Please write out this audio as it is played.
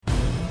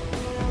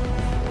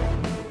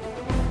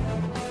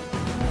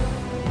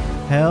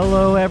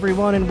Hello,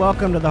 everyone, and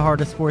welcome to the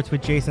Heart of Sports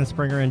with Jason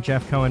Springer and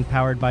Jeff Cohen,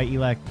 powered by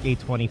ELAC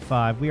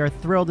 825. We are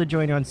thrilled to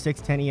join you on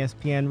 610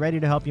 ESPN, ready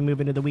to help you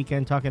move into the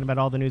weekend, talking about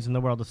all the news in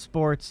the world of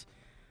sports.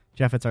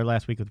 Jeff, it's our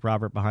last week with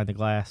Robert behind the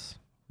glass.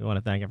 We want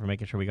to thank him for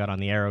making sure we got on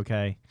the air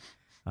okay.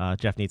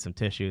 Jeff needs some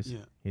tissues.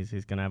 Yeah.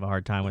 He's going to have a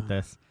hard time with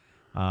this.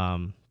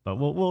 But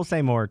we'll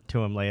say more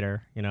to him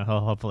later. You know,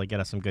 he'll hopefully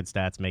get us some good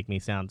stats, make me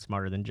sound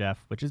smarter than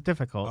Jeff, which is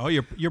difficult. Oh,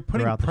 you're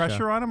putting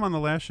pressure on him on the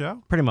last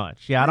show? Pretty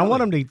much. Yeah, really? I don't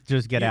want him to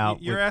just get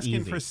out. You're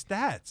asking easy. for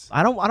stats.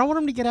 I don't want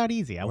him to get out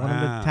easy. I want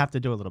him to have to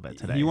do a little bit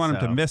today. You want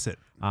him to miss it.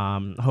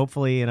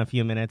 Hopefully in a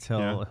few minutes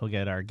he'll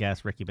get our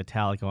guest Ricky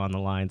Bottalico on the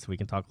line so we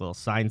can talk a little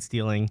sign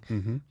stealing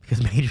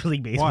because Major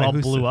League Baseball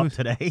blew up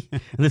today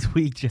this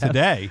week,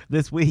 Jeff.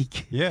 This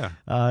week. Yeah.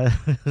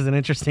 It was an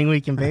interesting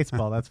week in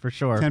baseball, that's for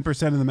sure.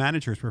 10% of the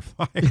managers were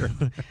fired.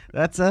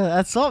 That's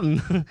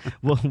something.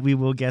 We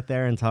will get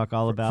there and talk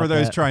all about for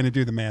those that. trying to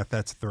do the math,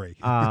 that's 3.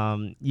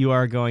 You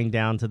are going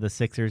down to the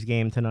Sixers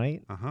game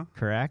tonight,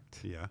 correct?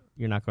 Yeah.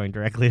 You're not going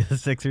directly to the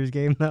Sixers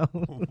game, though?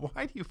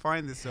 Why do you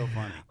find this so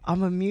funny?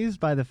 I'm amused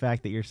by the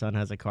fact that your son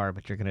has a car,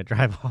 but you're going to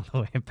drive all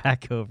the way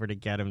back over to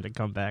get him to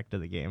come back to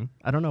the game.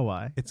 I don't know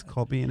why. It's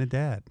called being a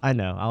dad. I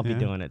know. I'll be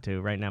doing it, too.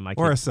 Right now, my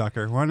kid... Or a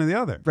sucker, one or the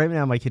other. Right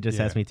now, my kid just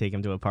has me take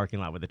him to a parking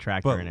lot with a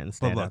tractor in it and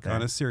stand out there.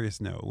 On a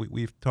serious note,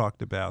 we've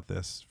talked about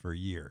this for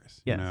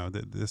years. Yes.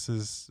 You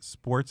know,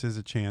 sports is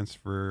a chance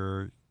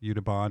for you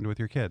to bond with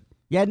your kid.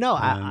 Yeah, no.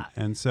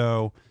 And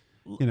so...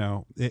 You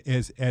know,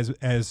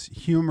 as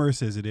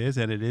humorous as it is,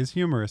 and it is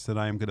humorous that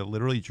I am going to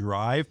literally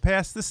drive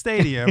past the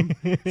stadium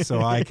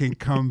so I can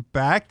come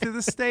back to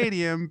the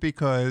stadium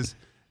because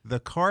the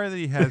car that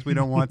he has, we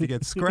don't want to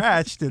get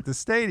scratched at the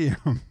stadium.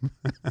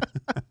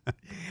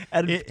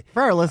 And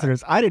for our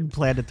listeners, I didn't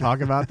plan to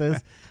talk about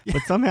this,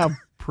 but somehow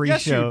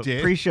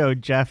pre-show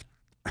Jeff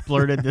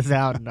blurted this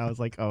out, and I was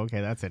like, "Oh,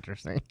 okay, that's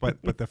interesting."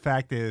 But the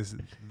fact is,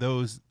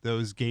 those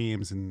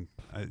games, and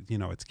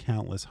it's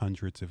countless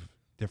hundreds of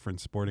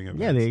different sporting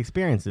events. Yeah, the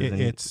experiences.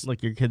 It's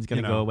like your kid's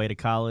going to go away to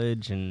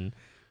college, and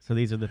so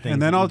these are the things.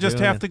 And then I'll just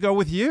have to go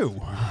with you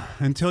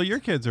until your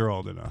kids are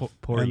old enough.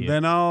 And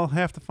then I'll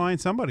have to find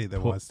somebody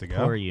that wants to go.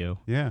 Poor you.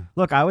 Yeah.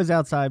 Look, I was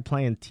outside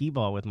playing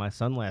t-ball with my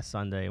son last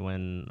Sunday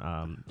when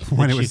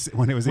it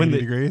was 80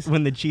 degrees.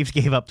 When the Chiefs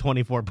gave up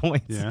 24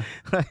 points. Yeah.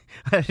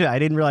 I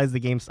didn't realize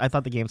the game. I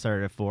thought the game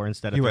started at 4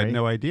 instead of 3. You had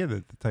no idea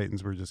that the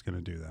Titans were just going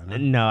to do that. Huh?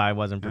 No, I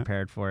wasn't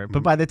prepared for it.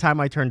 But by the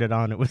time I turned it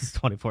on, it was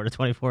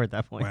 24-24 at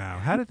that point. Wow.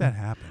 How did that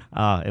happen?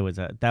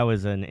 That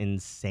was an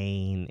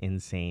insane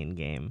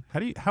game.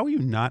 How are you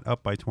not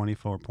up by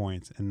 24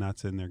 points and not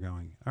sitting there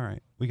going, all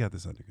right, we got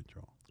this under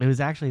control? It was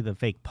actually the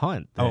fake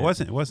punt. It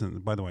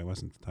wasn't. By the way, it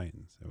wasn't the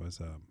Titans. It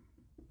was.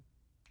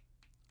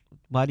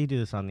 Why do you do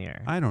this on the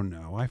air? I don't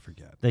know. I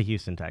forget. The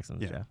Houston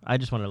Texans, Jeff. I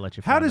just wanted to let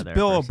you. How does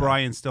Bill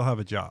O'Brien still have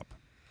a job?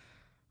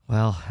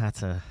 Well,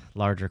 that's a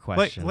larger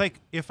question. Like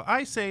if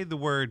I say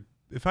the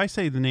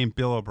name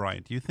Bill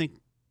O'Brien, do you think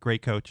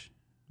great coach?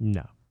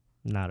 No.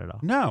 Not at all.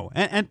 No,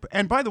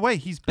 and by the way,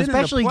 he's been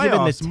especially in the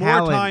playoffs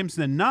more times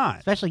than not.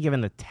 Especially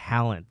given the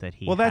talent that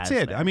he has. Well, that's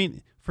it. There. I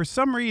mean, for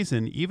some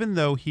reason, even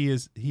though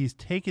he's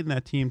taken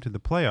that team to the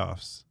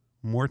playoffs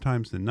more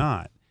times than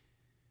not,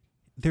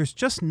 there's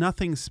just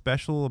nothing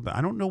special about.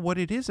 I don't know what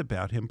it is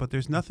about him, but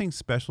there's nothing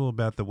special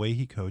about the way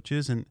he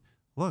coaches. And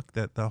look,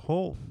 that the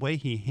whole way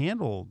he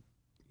handled,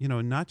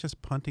 not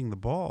just punting the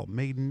ball,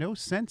 made no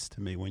sense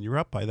to me when you're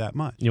up by that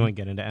much. You want to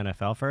get into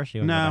NFL first?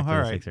 No, all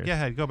right.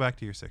 Yeah, go back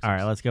to your Sixers. All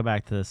right, let's go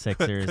back to the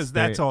Sixers. Because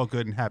that's all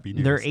good and happy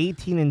news. They're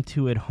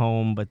 18-2 at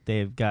home, but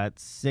they've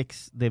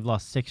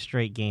lost 6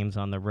 straight games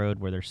on the road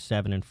where they're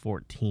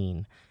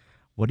 7-14.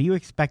 What are you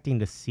expecting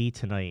to see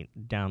tonight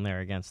down there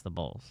against the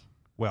Bulls?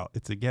 Well,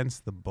 it's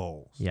against the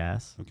Bulls.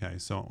 Yes. Okay,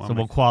 so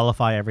we'll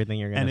qualify everything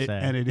you're going to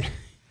say.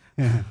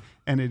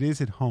 And it is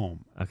at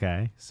home.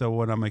 Okay. So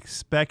what I'm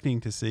expecting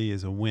to see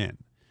is a win.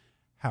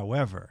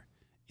 However,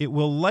 it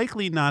will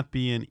likely not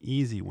be an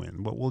easy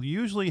win. What will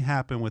usually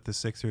happen with the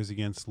Sixers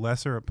against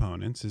lesser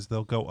opponents is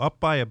they'll go up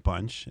by a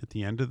bunch at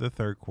the end of the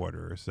third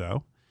quarter or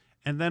so,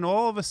 and then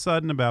all of a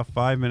sudden, about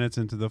 5 minutes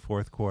into the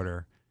fourth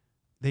quarter,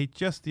 the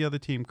other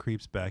team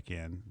creeps back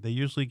in. They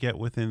usually get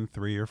within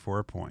 3 or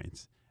 4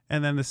 points,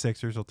 and then the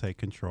Sixers will take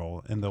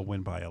control, and they'll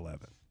win by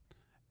 11.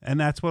 And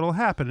that's what will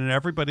happen, and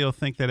everybody will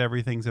think that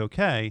everything's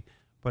okay,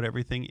 but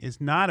everything is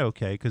not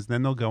okay because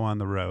then they'll go on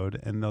the road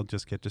and they'll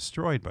just get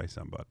destroyed by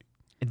somebody.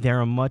 They're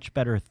a much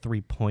better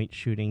three-point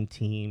shooting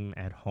team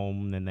at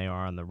home than they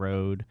are on the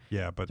road.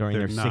 Yeah, but during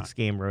their not.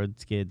 6-game road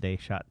skid, they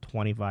shot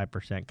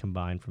 25%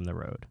 combined from the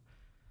road.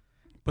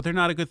 But they're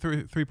not a good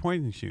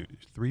three-point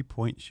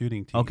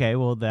shooting team. Okay,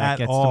 well, that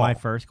gets to my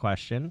first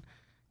question.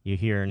 You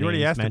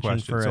already asked the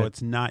question, so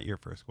it's not your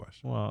first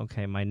question. Well,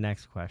 okay, my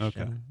next question.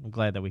 Okay. I'm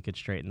glad that we could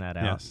straighten that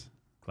out. Yes.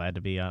 Glad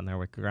to be on there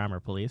with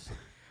grammar police.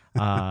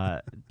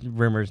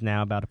 Rumors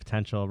now about a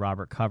potential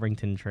Robert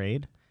Covington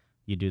trade.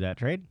 You do that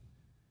trade?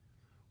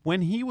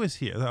 When he was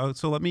here,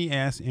 so let me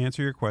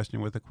answer your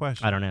question with a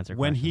question. I don't answer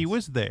when questions. He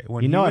was there.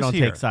 I don't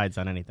take sides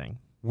on anything.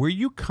 Were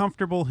you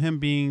comfortable him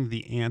being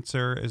the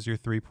answer as your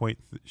three-point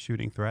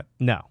shooting threat?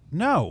 No.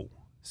 No.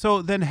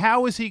 So then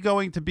how is he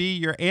going to be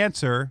your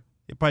answer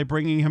by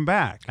bringing him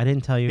back? I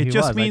didn't tell you It he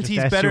just was. means I just he's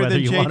asked you better whether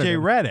than you wanted J.J.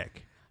 him. Redick.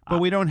 But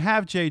we don't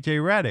have J.J.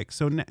 Redick.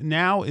 So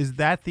now is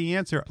that the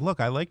answer? Look,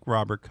 I like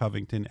Robert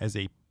Covington as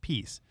a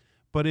piece.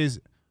 But is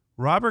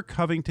Robert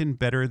Covington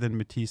better than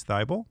Matisse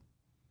Thybulle?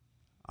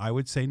 I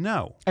would say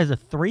no. As a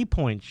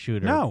three-point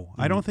shooter. No,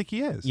 I don't think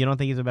he is. You don't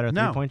think he's a better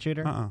three-point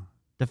shooter?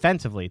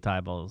 Defensively,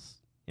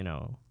 Thybulle's,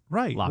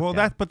 right. Well,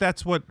 down.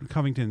 that's what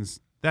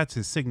that's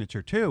his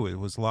signature too. It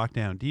was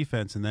lockdown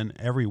defense, and then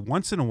every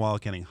once in a while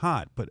getting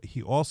hot. But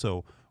he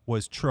also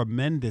was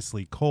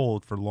tremendously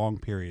cold for long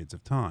periods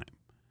of time.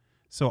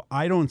 So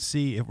I don't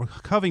see if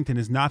Covington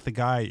is not the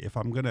guy. If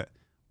I'm gonna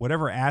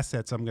whatever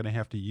assets I'm gonna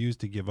have to use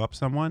to give up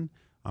someone,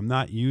 I'm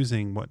not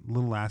using what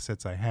little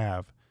assets I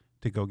have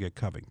to go get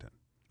Covington.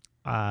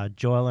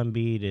 Joel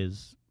Embiid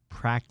is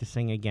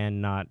practicing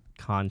again, not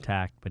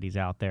contact, but he's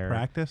out there.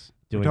 Practice?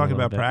 We're talking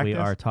about practice? We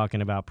are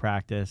talking about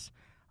practice.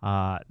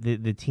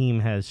 The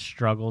team has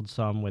struggled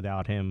some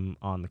without him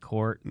on the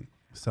court.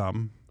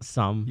 Some.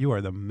 You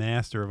are the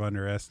master of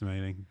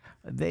underestimating.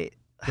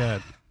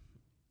 Good.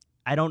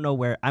 I don't know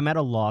where. I'm at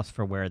a loss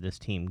for where this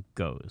team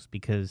goes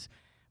because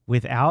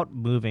without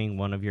moving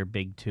one of your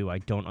big two, I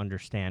don't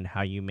understand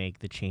how you make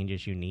the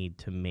changes you need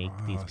to make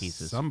these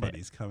pieces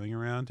Somebody's fit. coming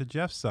around to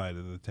Jeff's side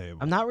of the table.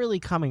 I'm not really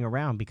coming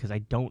around because I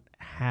don't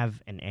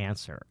have an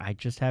answer. I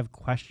just have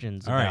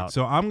questions All about. right,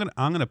 so I'm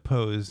gonna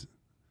pose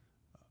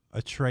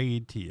a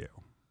trade to you.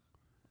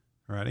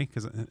 Ready?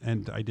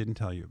 And I didn't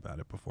tell you about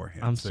it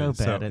beforehand. I'm so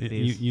bad at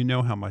these. You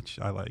know how much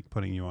I like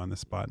putting you on the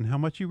spot and how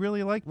much you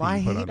really like being I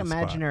put hate on the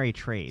imaginary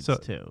trades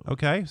spot. too.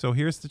 Okay, so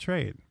here's the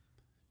trade: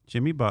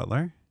 Jimmy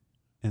Butler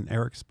and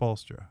Eric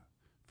Spoelstra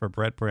for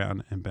Brett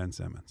Brown and Ben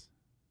Simmons.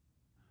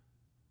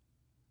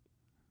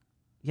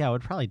 Yeah, I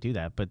would probably do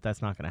that, but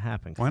that's not going to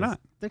happen. Why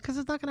not? Because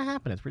it's not going to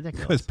happen. It's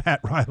ridiculous. Because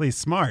Pat Riley's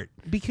smart.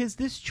 Because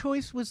this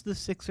choice was the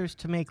Sixers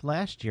to make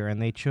last year,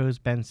 and they chose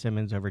Ben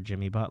Simmons over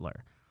Jimmy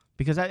Butler.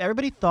 Because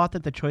everybody thought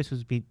that the choice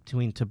was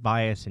between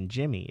Tobias and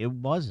Jimmy. It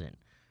wasn't.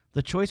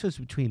 The choice was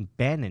between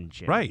Ben and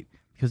Jimmy. Right.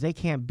 Because they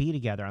can't be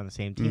together on the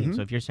same team. Mm-hmm.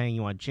 So if you're saying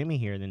you want Jimmy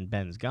here, then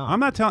Ben's gone. I'm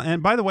not telling.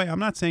 And by the way, I'm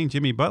not saying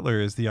Jimmy Butler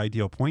is the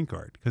ideal point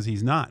guard because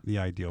he's not the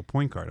ideal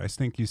point guard. I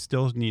think you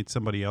still need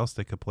somebody else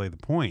that could play the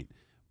point.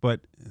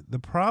 But the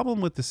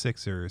problem with the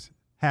Sixers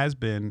has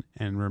been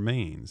and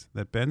remains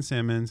that Ben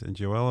Simmons and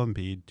Joel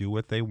Embiid do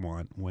what they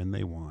want, when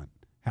they want,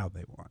 how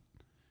they want.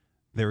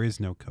 There is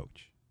no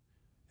coach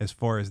as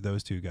far as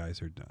those two guys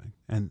are doing.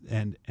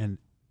 And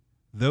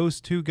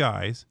those two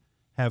guys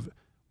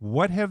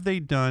what have they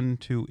done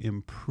to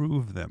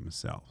improve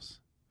themselves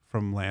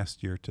from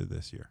last year to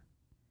this year?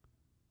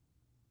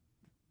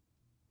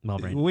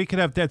 We could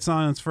have dead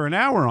silence for an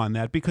hour on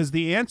that because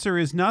the answer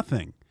is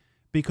nothing.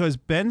 Because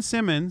Ben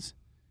Simmons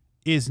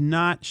is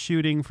not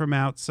shooting from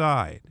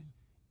outside,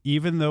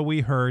 even though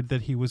we heard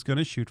that he was going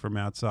to shoot from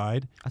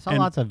outside. I saw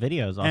lots of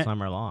videos all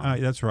summer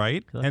long. That's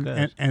right.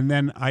 And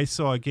then I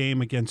saw a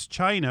game against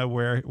China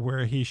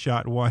where he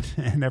shot one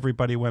and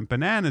everybody went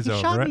bananas over it.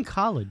 He shot in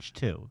college,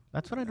 too.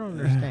 That's what I don't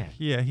understand.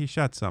 Yeah, he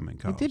shot some in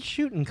college. He did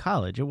shoot in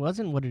college. It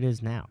wasn't what it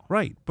is now.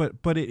 Right,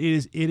 but it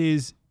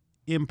is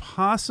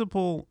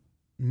impossible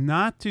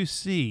not to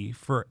see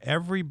for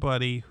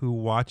everybody who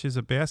watches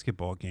a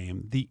basketball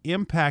game the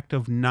impact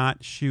of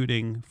not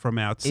shooting from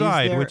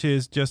outside, which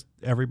is just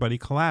everybody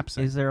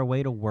collapsing. Is there a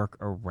way to work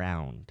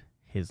around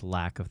his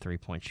lack of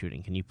three-point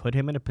shooting? Can you put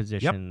him in a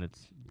position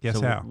that's... Guess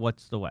so how?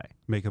 What's the way?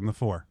 Make him the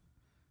 4.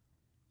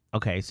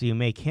 Okay, so you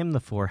make him the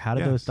 4. How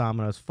do those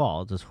dominoes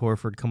fall? Does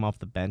Horford come off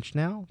the bench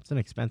now? It's an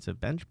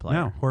expensive bench player.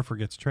 No, Horford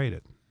gets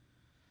traded.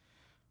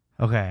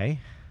 Okay.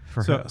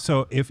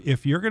 So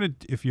if you're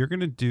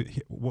gonna do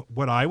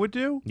what I would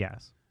do,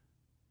 yes,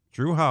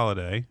 Drew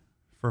Holiday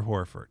for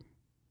Horford.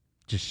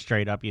 Just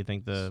straight up, you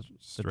think that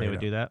they would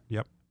do that?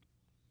 Yep.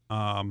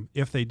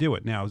 If they do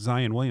it now,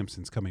 Zion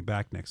Williamson's coming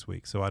back next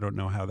week, so I don't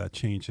know how that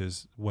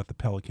changes what the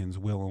Pelicans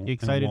will and won't do. You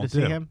excited to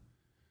see him?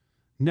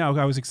 No,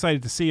 I was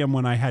excited to see him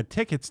when I had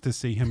tickets to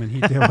see him, and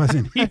he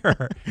wasn't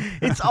here.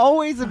 It's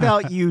always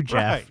about you,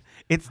 Jeff. Right.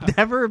 It's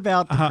never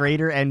about the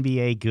greater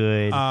NBA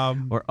good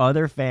or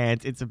other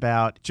fans. It's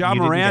about John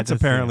Morant's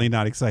apparently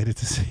not excited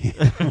to see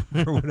him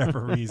for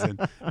whatever reason.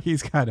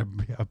 He's got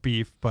a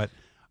beef, but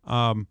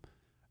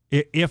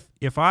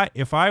if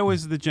I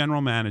was the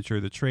general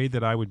manager, the trade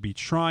that I would be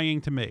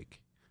trying to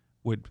make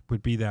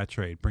would be that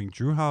trade. Bring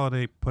Drew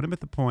Holiday, put him at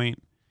the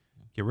point,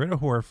 get rid of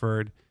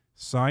Horford,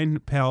 sign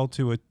Pell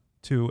to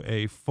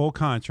a full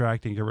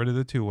contract and get rid of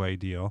the two-way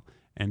deal,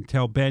 and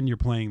tell Ben you're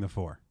playing the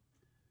 4.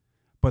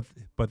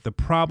 But the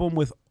problem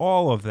with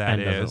all of that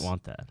Ben doesn't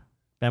want that.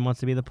 Ben wants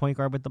to be the point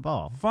guard with the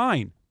ball.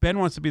 Fine. Ben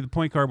wants to be the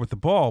point guard with the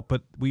ball,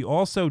 but we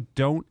also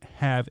don't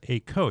have a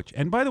coach.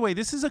 And by the way,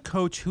 this is a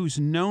coach who's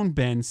known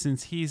Ben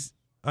since he's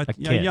a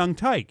young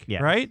tyke,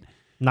 right?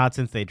 Not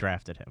since they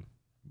drafted him.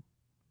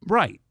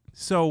 Right.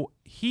 So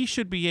he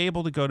should be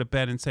able to go to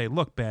Ben and say,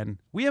 look, Ben,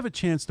 we have a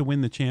chance to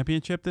win the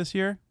championship this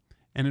year.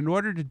 And in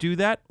order to do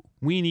that,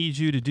 we need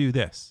you to do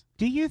this.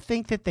 Do you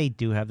think that they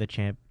do have the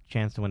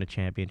chance to win a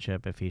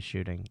championship if he's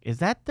shooting? Is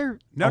that their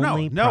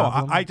only No.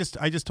 problem? I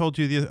just told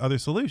you the other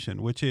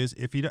solution, which is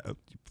if you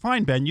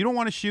fine, Ben, you don't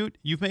want to shoot.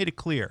 You've made it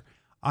clear.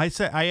 I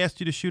asked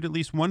you to shoot at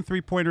least 1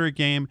 3-pointer a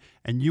game,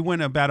 and you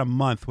went about a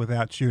month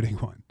without shooting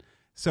one.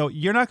 So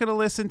you're not going to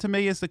listen to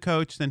me as the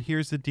coach. Then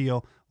here's the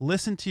deal: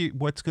 listen to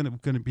what's going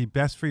to be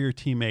best for your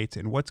teammates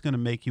and what's going to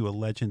make you a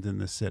legend in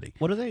this city.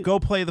 What do they go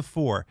play the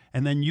 4,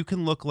 and then you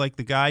can look like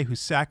the guy who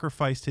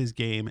sacrificed his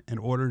game in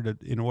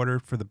order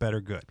for the better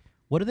good.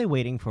 What are they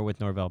waiting for with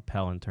Norvell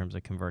Pell in terms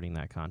of converting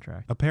that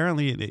contract?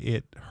 Apparently,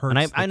 it hurts.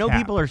 And I know cap.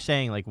 people are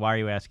saying, like, why are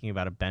you asking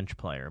about a bench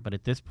player? But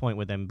at this point,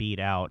 with Embiid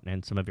out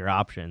and some of your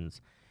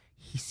options,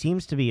 he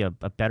seems to be a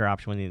better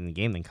option in the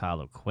game than Kyle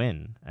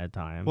O'Quinn at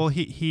times. Well,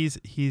 he's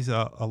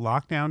a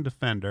lockdown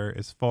defender.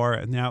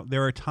 Now,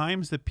 there are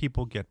times that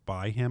people get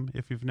by him,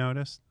 if you've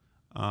noticed.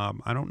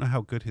 I don't know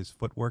how good his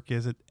footwork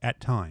is at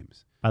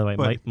times. By the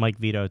way, Mike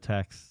Vito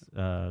texts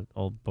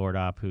old board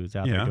op who's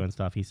out there doing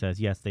stuff. He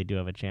says, yes, they do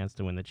have a chance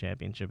to win the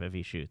championship if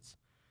he shoots.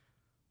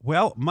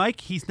 Well,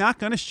 Mike, he's not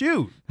going to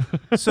shoot.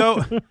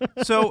 So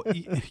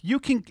you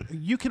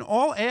can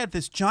all add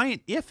this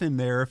giant if in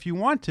there if you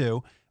want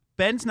to.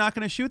 Ben's not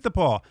going to shoot the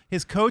ball.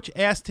 His coach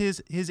asked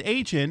his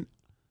agent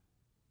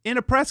in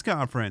a press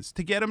conference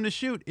to get him to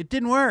shoot. It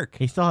didn't work.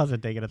 He still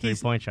hasn't taken a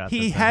 3-point shot.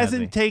 He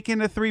hasn't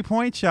taken a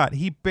 3-point shot.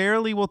 He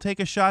barely will take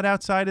a shot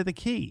outside of the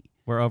key.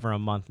 We're over a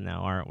month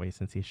now, aren't we,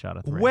 since he shot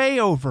a 3? Way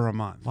over a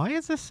month. Why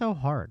is this so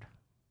hard?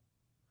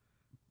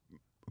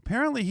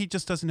 Apparently, he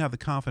just doesn't have the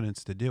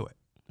confidence to do it.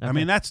 Okay. I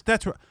mean, that's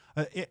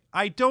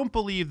I don't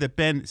believe that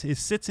Ben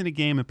sits in a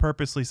game and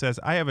purposely says,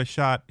 I have a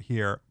shot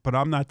here, but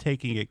I'm not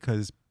taking it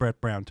because Brett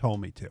Brown told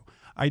me to.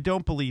 I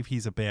don't believe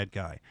he's a bad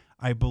guy.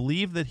 I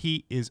believe that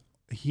he is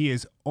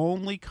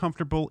only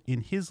comfortable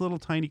in his little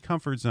tiny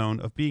comfort zone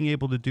of being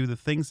able to do the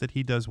things that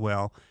he does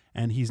well,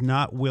 and he's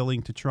not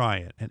willing to try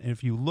it. And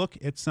if you look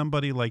at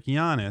somebody like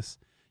Giannis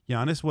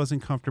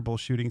wasn't comfortable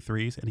shooting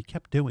threes, and he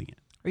kept doing it.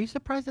 Are you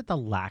surprised at the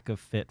lack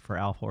of fit for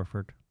Al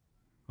Horford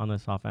on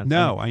this offense?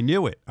 No, I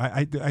knew it.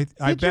 I Did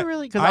bet, you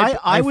really? Because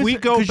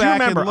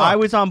I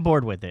was on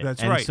board with it.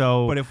 That's and right.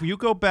 So, but if you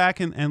go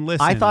back and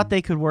listen, I thought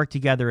they could work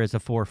together as a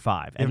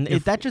 4-5, and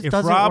that just doesn't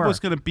work. If Rob work.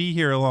 was going to be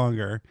here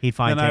longer, he'd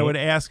find then I Tate. would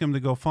ask him to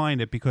go find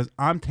it, because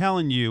I'm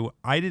telling you,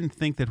 I didn't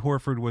think that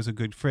Horford was a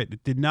good fit.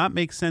 It did not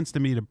make sense to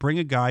me to bring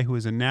a guy who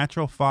is a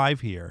natural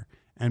 5 here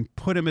and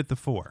put him at the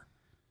 4.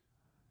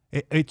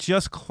 It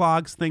just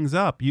clogs things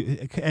up.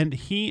 And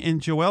he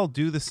and Joel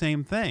do the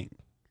same thing.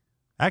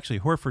 Actually,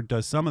 Horford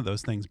does some of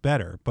those things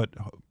better, but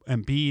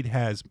Embiid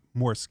has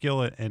more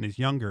skill and is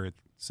younger.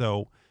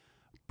 So,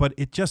 but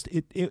it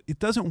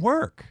doesn't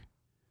work.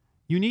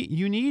 You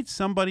need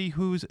somebody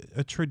who's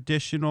a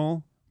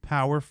traditional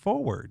power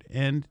forward,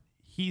 and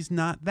he's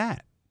not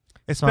that,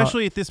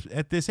 especially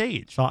at this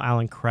age. Saw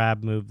Alan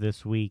Crabb move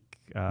this week.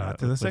 Not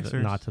to the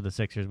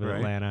Sixers with right.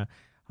 Atlanta.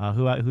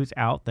 Who's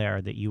out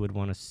there that you would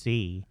want to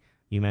see?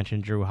 You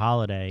mentioned Drew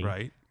Holiday.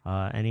 Right.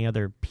 Any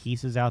other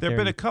pieces out there? There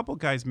have been a couple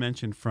guys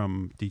mentioned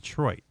from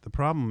Detroit. The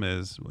problem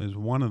is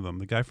one of them,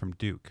 the guy from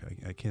Duke.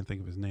 I can't think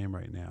of his name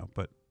right now,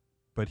 but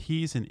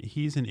he's an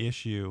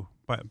issue.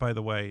 By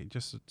the way,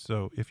 just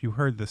so if you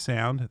heard the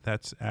sound,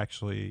 that's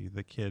actually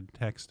the kid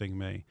texting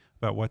me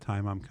about what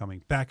time I'm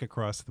coming back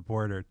across the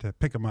border to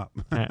pick him up.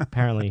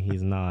 Apparently,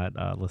 he's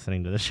not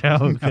listening to the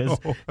show, because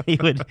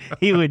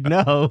he would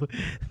know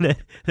that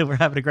we're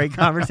having a great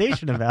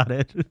conversation about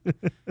it.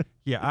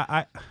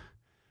 Yeah,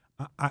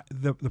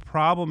 the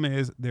problem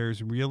is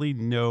there's really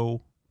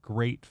no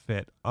great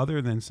fit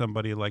other than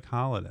somebody like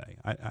Holiday.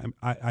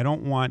 I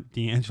don't want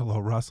D'Angelo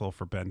Russell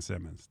for Ben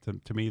Simmons.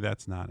 To me,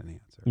 that's not an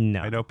answer.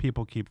 No. I know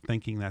people keep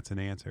thinking that's an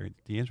answer.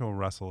 D'Angelo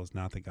Russell is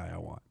not the guy I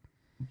want.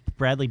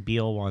 Bradley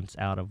Beal wants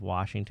out of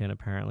Washington,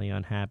 apparently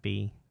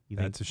unhappy.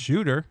 That's a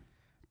shooter,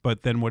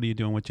 but then what are you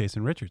doing with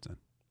Jason Richardson?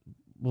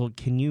 Well,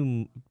 can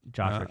you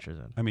Josh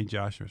Richardson? I mean,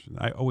 Josh Richardson.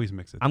 I always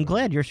mix it. I'm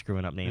glad you're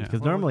screwing up names,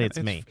 because normally it's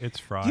me. It's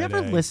Friday. Do you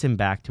ever listen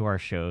back to our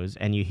shows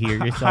and you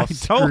hear yourself I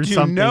screw told you,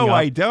 something no, up?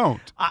 I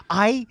don't.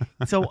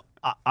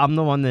 I'm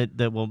the one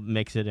that will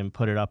mix it and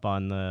put it up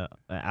on the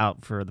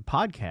out for the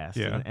podcast.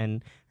 Yeah.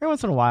 And every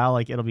once in a while,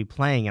 like, it'll be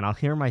playing, and I'll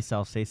hear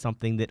myself say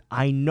something that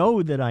I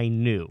know that I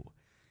knew.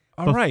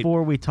 All right.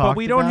 Before we talk, but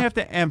we don't have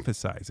to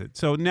emphasize it.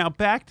 So now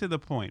back to the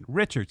point.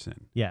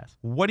 Richardson. Yes.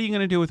 What are you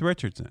going to do with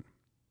Richardson?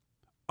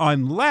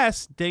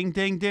 Unless, ding,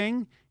 ding,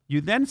 ding,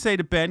 you then say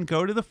to Ben,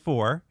 go to the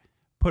 4,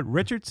 put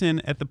Richardson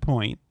at the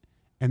point,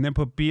 and then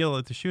put Beal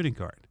at the shooting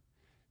guard.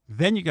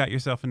 Then you got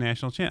yourself a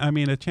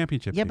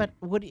championship. Yeah, team. but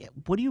what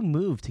do you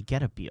move to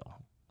get a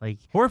Beal? Like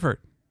Horford.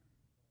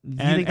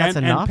 Do you think that's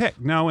enough? And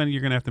pick. No, and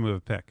you're going to have to move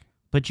a pick.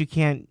 But you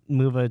can't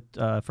move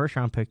a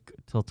first-round pick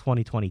till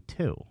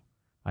 2022.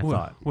 I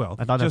thought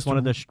that's one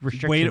of the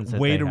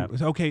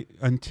restrictions. Okay,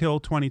 until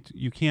 20.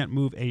 You can't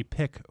move a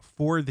pick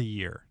for the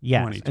year.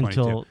 Yes,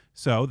 2022. until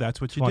so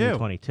that's what you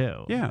 2022.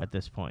 do. Yeah. At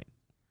this point,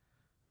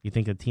 you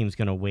think the team's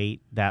going to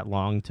wait that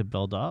long to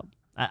build up?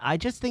 I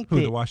just think Who,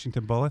 that the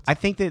Washington Bullets? I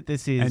think that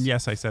this is and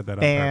yes, I said that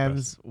on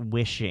fans purpose.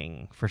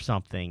 wishing for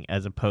something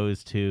as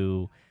opposed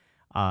to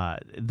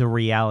the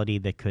reality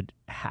that could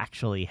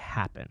actually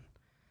happen.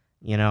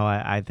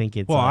 I think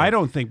it's... Well, I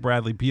don't think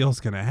Bradley Beal's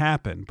going to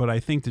happen, but I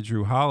think that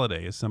Drew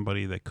Holiday is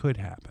somebody that could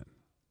happen.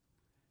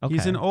 Okay.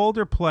 He's an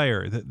older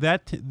player.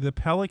 The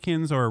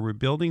Pelicans are a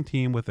rebuilding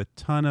team with a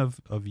ton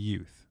of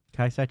youth.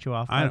 Can I set you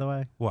off, by the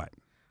way? What?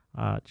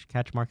 Did you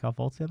catch Markelle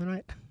Fultz the other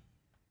night?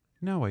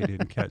 No, I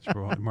didn't catch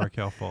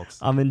Markelle Fultz.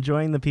 I'm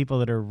enjoying the people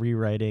that are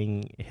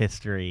rewriting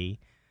history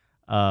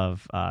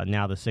of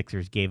now the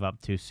Sixers gave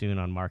up too soon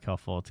on Markelle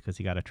Fultz because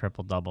he got a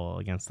triple-double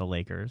against the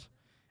Lakers.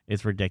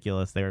 It's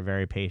ridiculous. They were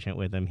very patient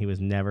with him. He was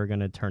never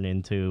going to turn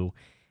into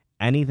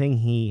anything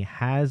he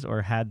has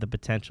or had the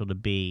potential to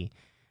be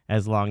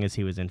as long as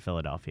he was in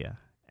Philadelphia.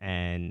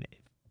 And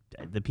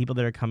the people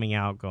that are coming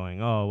out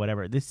going, oh,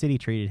 whatever, this city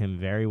treated him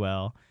very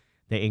well.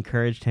 They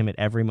encouraged him at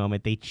every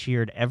moment. They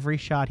cheered every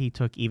shot he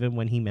took, even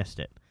when he missed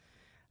it.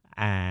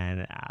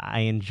 And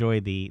I enjoy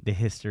the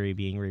history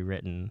being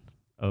rewritten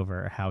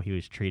over how he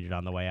was treated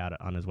on the way out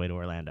on his way to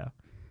Orlando.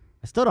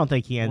 I still don't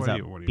think he ends up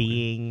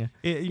being...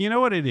 You know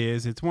what it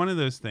is? It's one of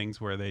those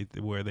things where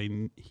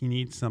he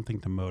needs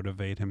something to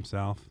motivate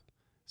himself.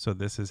 So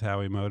this is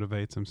how he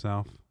motivates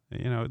himself.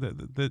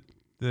 The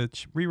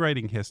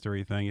rewriting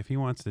history thing, if he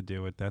wants to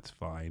do it, that's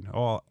fine.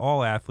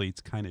 All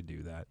athletes kind of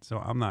do that. So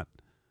I'm not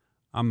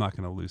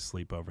going to lose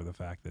sleep over the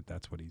fact that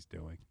that's what he's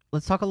doing.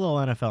 Let's talk a little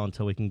NFL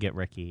until we can get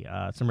Ricky.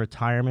 Some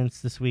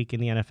retirements this week in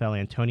the NFL.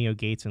 Antonio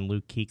Gates and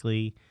Luke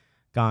Kuechly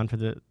gone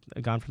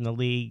from the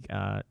league.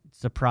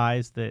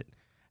 Surprised that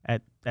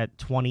at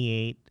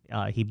 28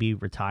 he'd be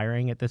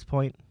retiring at this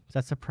point. Does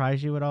that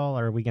surprise you at all?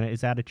 Or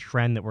is that a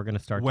trend that we're gonna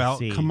start to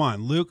see? Well, come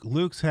on,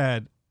 Luke's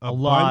had a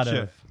lot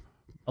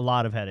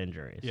of head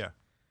injuries. Yeah.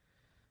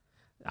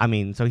 I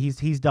mean, so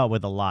he's dealt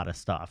with a lot of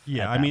stuff.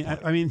 Yeah, I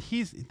mean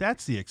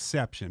that's the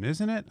exception,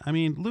 isn't it? I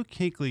mean, Luke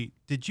Kuechly,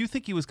 did you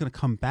think he was going to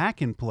come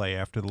back and play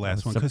after the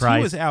last one? Because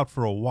he was out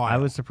for a while. I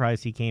was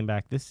surprised he came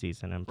back this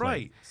season and played.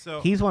 Right.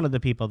 So he's one of the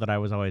people that I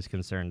was always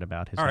concerned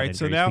about his head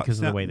injuries because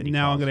of the way that he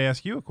now calls. I'm going to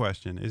ask you a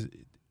question: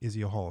 Is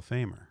he a Hall of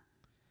Famer?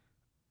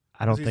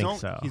 I don't think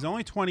so. He's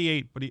only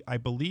 28, but I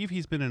believe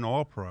he's been an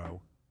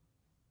All-Pro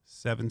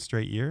 7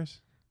 straight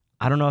years.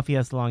 I don't know if he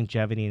has the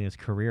longevity in his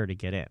career to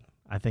get in.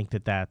 I think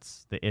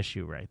that's the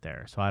issue right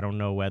there. So I don't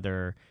know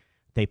whether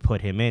they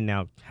put him in.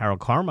 Now, Harold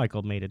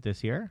Carmichael made it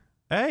this year.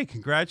 Hey,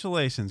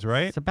 congratulations,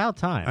 right? It's about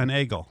time. An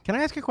Eagle. Can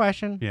I ask a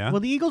question? Yeah. Will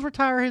the Eagles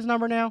retire his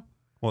number now?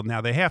 Well,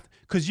 now they have,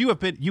 because you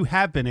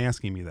have been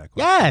asking me that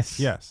question. Yes.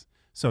 Yes.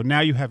 So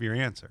now you have your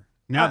answer.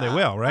 Now they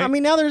will, right? I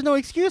mean, now there's no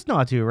excuse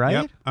not to, right?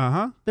 Yep.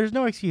 Uh-huh. There's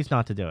no excuse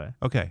not to do it.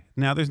 Okay.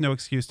 Now there's no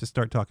excuse to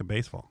start talking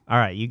baseball. All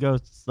right, you go.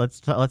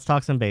 Let's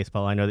talk some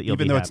baseball. I know that you'll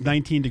even be though happy. It's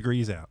 19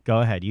 degrees out. Go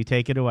ahead. You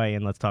take it away,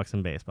 and let's talk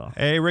some baseball.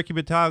 Hey, Ricky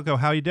Bottalico,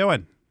 how you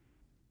doing?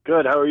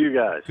 Good. How are you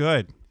guys?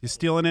 Good. You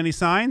stealing any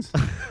signs?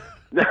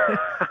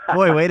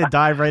 Boy, way to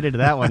dive right into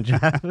that one,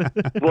 Jeff.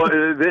 Well,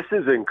 this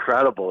is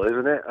incredible,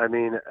 isn't it? I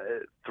mean,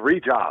 3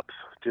 jobs,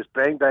 just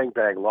bang, bang,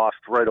 bang, lost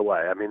right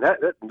away. I mean,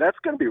 that's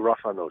going to be rough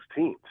on those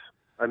teams.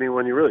 I mean,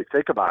 when you really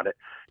think about it,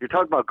 you're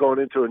talking about going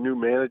into a new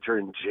manager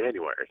in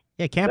January.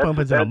 Yeah, camp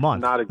opens in a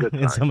month. Not a good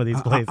time. In some of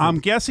these places. I'm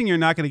guessing you're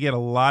not going to get a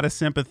lot of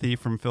sympathy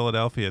from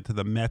Philadelphia to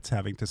the Mets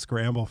having to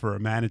scramble for a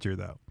manager,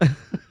 though.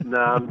 No,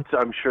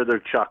 I'm sure they're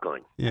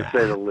chuckling, to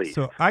say the least.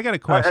 So I got a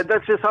question.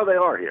 That's just how they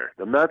are here.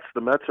 The Mets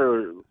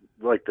are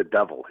like the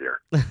devil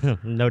here.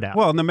 No doubt.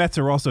 Well, and the Mets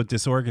are also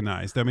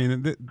disorganized. I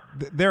mean,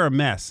 they're a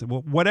mess.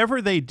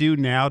 Whatever they do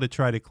now to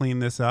try to clean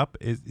this up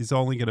is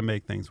only going to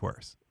make things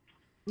worse.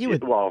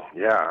 Well,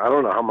 yeah, I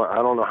don't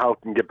know how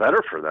it can get better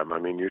for them. I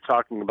mean, you're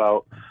talking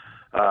about,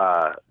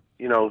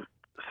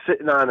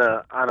 sitting on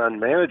a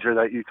manager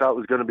that you thought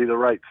was going to be the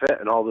right fit,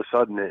 and all of a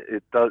sudden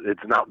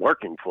it's not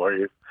working for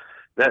you.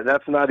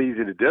 That's not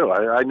easy to do.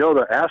 I know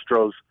the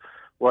Astros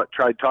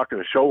tried talking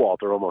to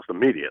Showalter almost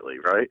immediately,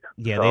 right?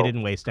 Yeah, they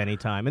didn't waste any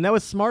time, and that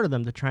was smart of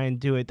them to try and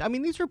do it. I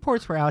mean, these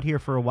reports were out here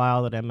for a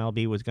while that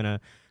MLB was going to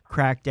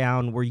crack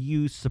down. Were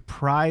you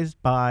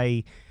surprised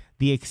by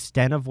the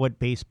extent of what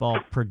baseball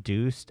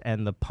produced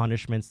and the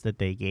punishments that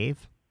they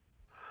gave?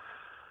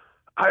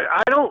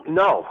 I don't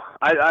know.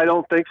 I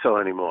don't think so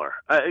anymore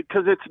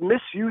because it's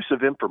misuse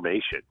of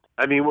information.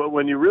 I mean,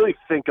 when you really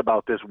think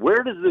about this,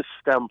 where does this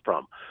stem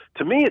from?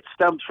 To me, it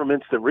stems from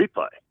instant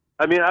replay.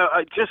 I mean,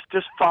 I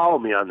just follow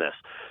me on this.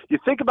 You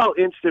think about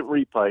instant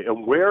replay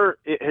and where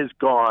it has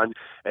gone,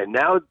 and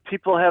now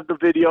people have the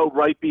video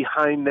right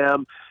behind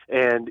them,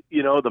 and,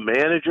 the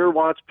manager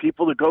wants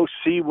people to go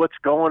see what's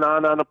going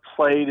on a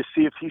play to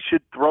see if he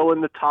should throw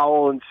in the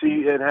towel and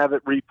have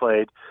it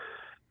replayed.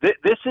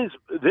 This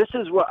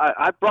is what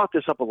I brought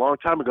this up a long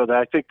time ago, that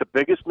I think the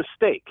biggest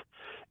mistake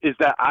is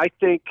that I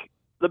think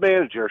the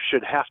manager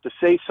should have to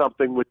say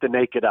something with the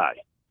naked eye.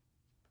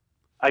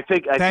 I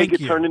think it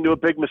turned into a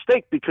big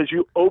mistake because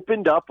you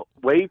opened up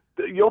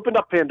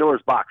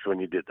Pandora's box when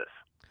you did this.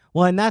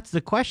 Well, and that's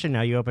the question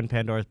now. You open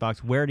Pandora's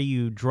box. Where do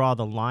you draw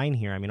the line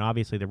here? I mean,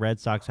 obviously the Red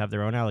Sox have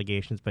their own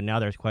allegations, but now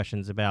there's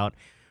questions about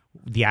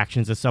the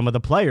actions of some of the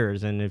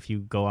players. And if you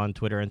go on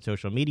Twitter and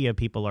social media,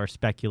 people are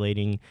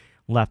speculating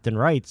left and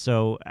right.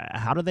 So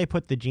how do they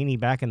put the genie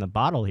back in the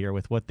bottle here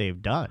with what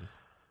they've done?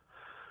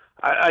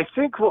 I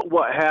think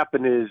what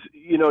happened is,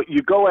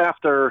 you go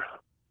after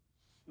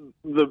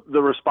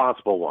the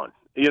responsible one.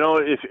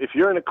 If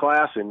you're in a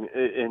class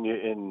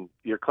and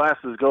your class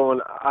is going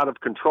out of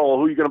control,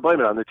 who are you going to blame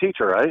it on? The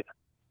teacher, right?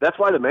 That's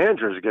why the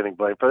managers are getting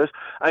blamed for this.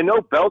 I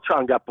know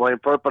Beltran got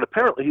blamed for it, but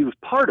apparently he was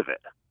part of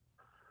it.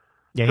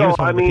 Yeah, he was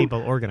one of the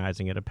people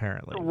organizing it,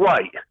 apparently.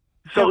 Right.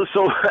 So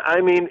I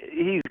mean,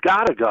 he's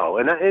got to go.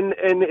 And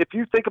if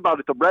you think about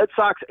it, the Red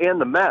Sox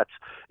and the Mets,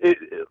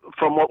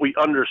 from what we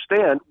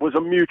understand, was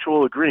a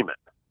mutual agreement.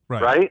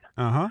 Right?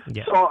 Uh-huh.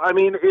 Yeah. So I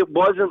mean, it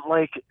wasn't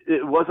like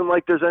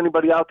there's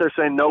anybody out there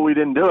saying no, we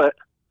didn't do it,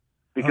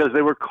 because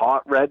they were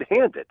caught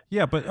red-handed.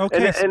 Yeah, but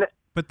okay.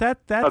 But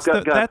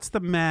that's the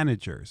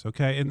managers,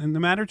 okay? And the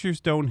managers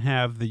don't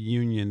have the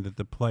union that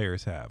the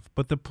players have.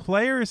 But the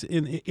players,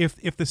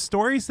 if the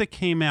stories that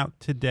came out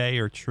today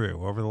are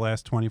true over the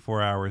last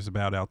 24 hours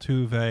about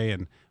Altuve,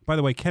 and by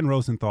the way, Ken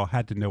Rosenthal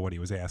had to know what he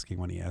was asking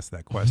when he asked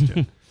that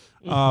question.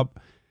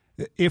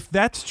 If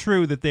that's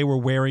true that they were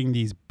wearing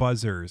these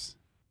buzzers,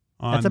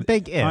 that's a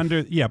big if.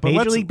 But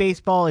Major League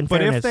Baseball, in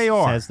fairness,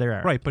 says they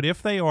are. Right, but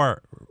if they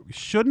are,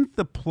 shouldn't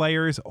the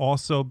players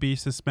also be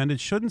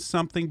suspended? Shouldn't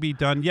something be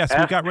done? Yes,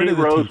 we got rid of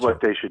the Rose teacher.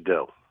 what they should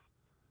do.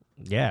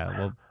 Yeah,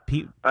 well,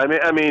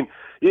 I mean,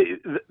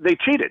 they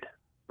cheated,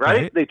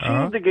 right? They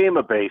cheated the game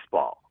of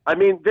baseball. I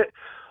mean,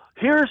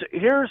 here's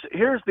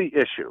the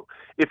issue.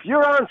 If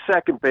you're on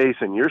second base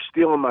and you're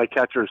stealing my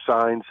catcher's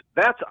signs,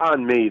 that's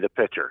on me, the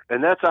pitcher,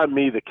 and that's on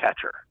me, the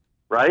catcher,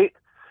 right?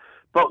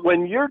 But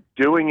when you're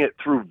doing it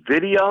through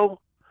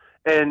video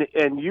and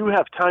you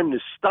have time to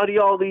study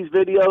all these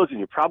videos,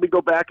 and you probably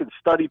go back and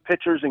study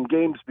pitchers and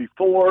games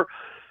before,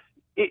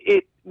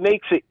 it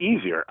makes it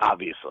easier,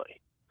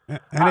 obviously. And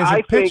as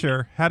a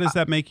pitcher, how does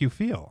that make you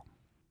feel?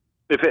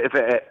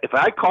 If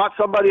I caught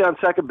somebody on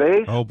second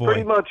base,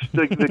 pretty much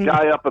the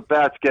guy up at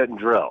bat's getting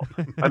drilled.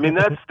 I mean,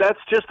 that's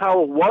just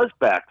how it was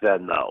back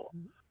then, though.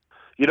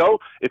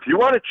 If you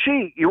want to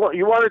cheat, you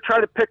want to try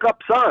to pick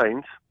up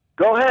signs,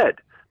 go ahead.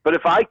 But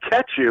if I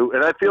catch you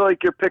and I feel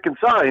like you're picking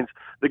signs,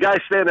 the guy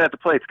standing at the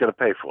plate's going to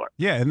pay for it.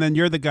 Yeah, and then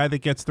you're the guy that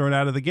gets thrown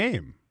out of the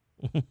game.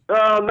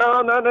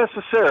 No, not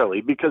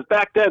necessarily, because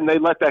back then they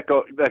let that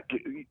go.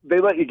 They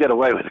let you get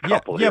away with a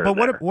couple. Yeah, but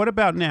what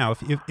about now?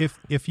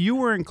 If you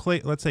were in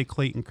let's say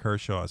Clayton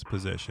Kershaw's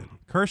position,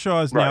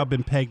 Kershaw has now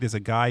been pegged as a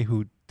guy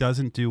who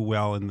doesn't do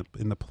well in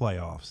the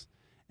playoffs,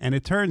 and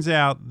it turns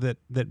out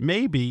that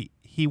maybe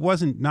he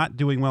wasn't not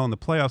doing well in the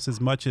playoffs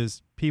as much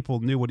as people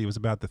knew what he was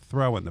about to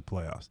throw in the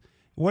playoffs.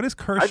 What is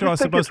Kershaw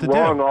supposed to do?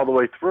 Wrong all the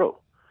way through.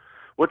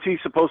 What's he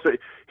supposed to?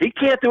 He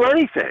can't do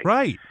anything.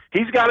 Right.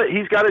 He's got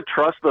to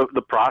trust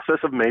the process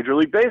of Major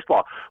League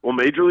Baseball. Well,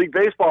 Major League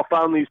Baseball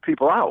found these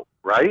people out,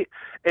 right?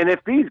 And if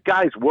these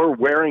guys were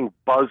wearing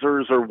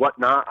buzzers or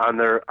whatnot on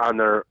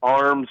their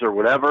arms or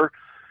whatever,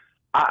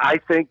 I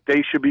think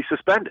they should be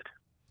suspended.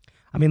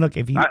 I mean, look,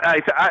 if you,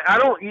 I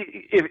don't.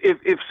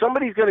 If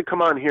somebody's going to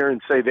come on here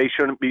and say they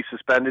shouldn't be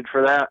suspended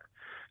for that,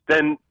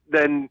 then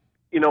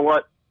you know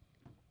what?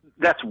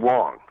 That's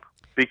wrong.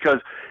 Because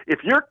if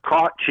you're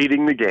caught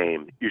cheating the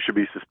game, you should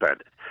be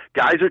suspended.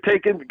 Guys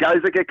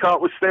that get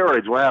caught with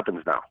steroids, what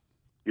happens now?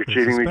 You're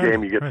cheating the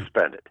game, you get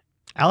suspended.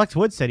 Alex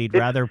Wood said he'd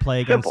rather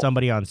play against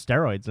somebody on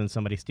steroids than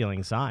somebody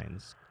stealing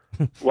signs.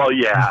 Well,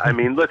 yeah. I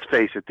mean, let's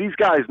face it. These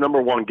guys,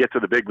 number one, get to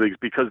the big leagues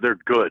because they're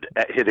good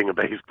at hitting a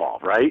baseball,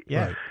 right?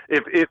 Yeah.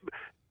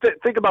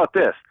 Think about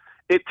this.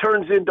 It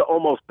turns into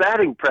almost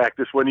batting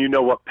practice when you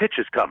know what pitch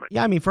is coming.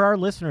 Yeah, I mean, for our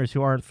listeners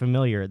who aren't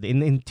familiar,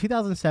 in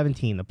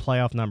 2017, the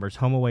playoff numbers,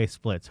 home-away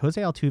splits,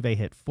 Jose Altuve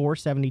hit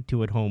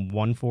 472 at home,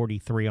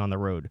 143 on the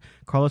road.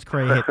 Carlos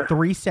Correa hit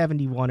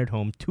 371 at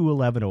home,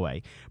 211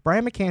 away.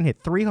 Brian McCann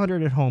hit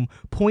 300 at home,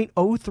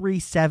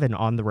 .037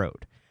 on the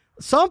road.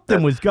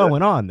 Something was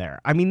going on there.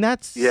 I mean,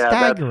 that's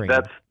staggering.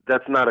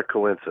 That's not a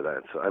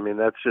coincidence. I mean,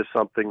 that's just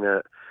something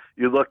that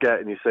you look at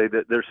and you say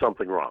that there's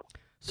something wrong.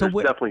 There's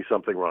definitely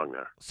something wrong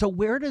there. So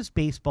where does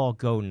baseball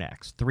go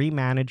next? 3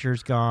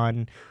 managers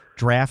gone,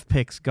 draft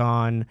picks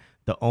gone,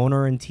 the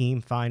owner and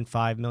team fined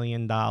 $5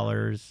 million,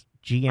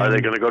 GM. Are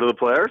they going to go to the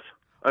players?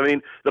 I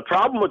mean, the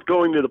problem with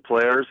going to the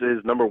players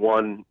is, number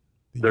one,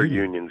 their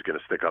union's going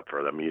to stick up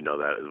for them. You know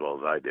that as well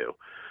as I do.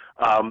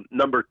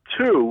 Number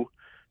two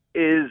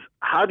is,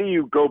 how do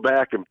you go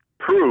back and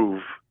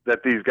prove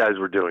that these guys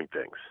were doing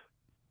things?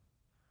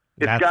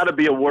 It's got to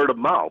be a word of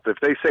mouth. If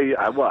they say,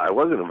 I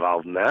wasn't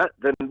involved in that,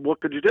 then what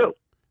could you do?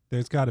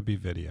 There's got to be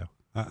video.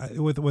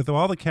 With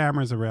all the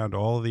cameras around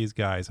all of these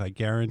guys, I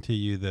guarantee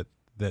you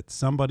that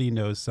somebody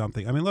knows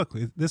something. I mean, look,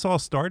 this all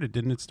started,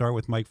 didn't it start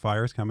with Mike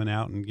Fiers coming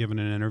out and giving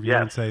an interview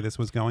and say this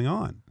was going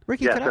on?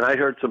 Ricky, yes, and I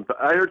heard some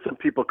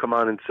people come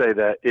on and say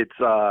that it's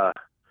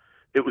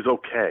it was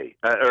okay.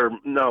 Or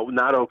no,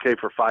 not okay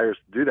for Fiers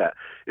to do that.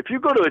 If you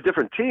go to a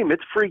different team,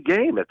 it's free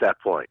game at that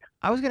point.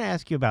 I was going to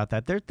ask you about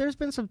that. There's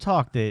been some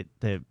talk that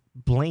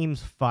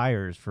blames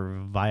Fiers for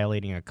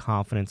violating a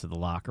confidence of the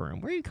locker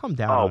room. Where do you come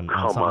down on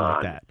something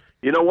like that?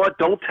 You know what?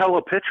 Don't tell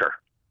a pitcher.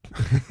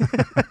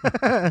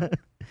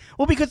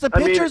 Well, because the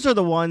pitchers are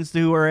the ones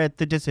who are at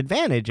the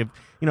disadvantage. If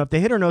the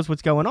hitter knows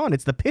what's going on,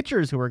 it's the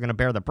pitchers who are going to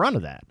bear the brunt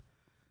of that.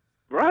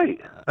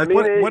 Right.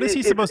 What is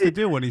he supposed to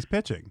do when he's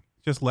pitching?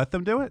 Just let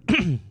them do it?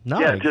 No.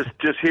 Yeah,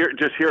 just hear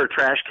a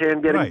trash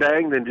can getting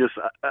banged, and just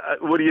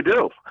what do you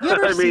do?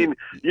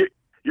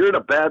 You're in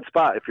a bad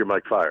spot if you're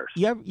Mike Fiers.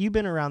 You've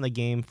been around the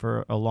game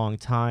for a long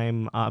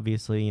time.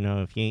 Obviously,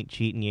 if you ain't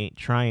cheating, you ain't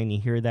trying. You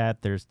hear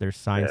that. There's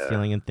sign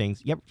stealing and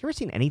things. You ever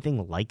seen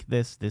anything like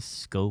this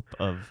scope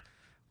of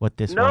what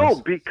this was?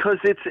 No, because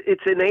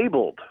it's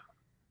enabled.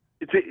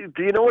 Do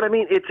you know what I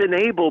mean? It's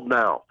enabled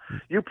now.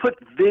 You put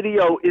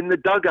video in the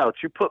dugouts.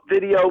 You put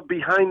video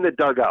behind the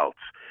dugouts.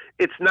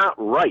 It's not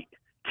right.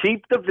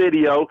 Keep the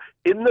video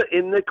in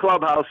the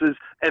clubhouses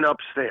and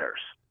upstairs.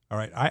 All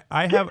right,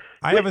 I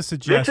have a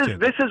suggestion.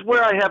 This is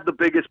where I have the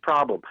biggest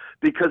problem,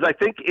 because I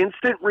think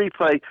instant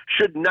replay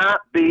should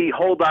not be,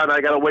 hold on,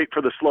 I got to wait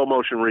for the slow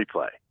motion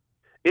replay.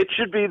 It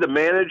should be the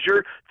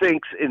manager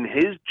thinks in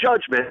his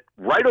judgment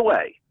right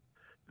away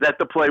that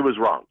the play was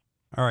wrong.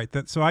 All right,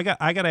 so I got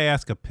to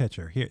ask a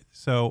pitcher here.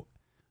 So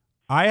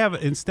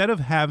instead of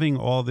having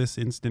all this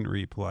instant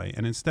replay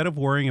and instead of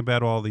worrying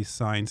about all these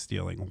sign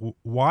stealing,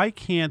 why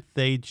can't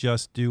they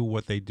just do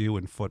what they do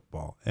in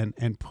football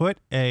and put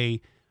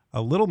a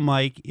little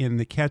mic in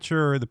the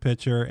catcher or the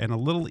pitcher and a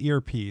little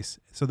earpiece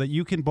so that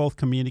you can both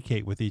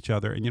communicate with each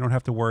other and you don't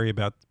have to worry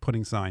about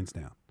putting signs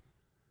down?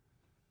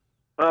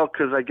 Well,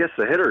 because I guess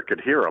the hitter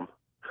could hear him.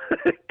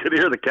 Could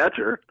hear the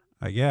catcher.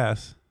 I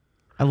guess.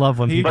 I love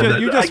when people.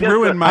 You just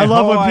ruined my whole I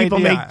love when people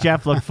idea. make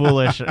Jeff look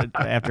foolish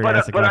after he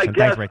asks the question.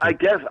 Thanks, Ricky. I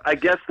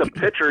guess the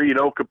pitcher,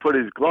 could put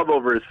his glove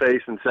over his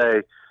face and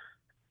say,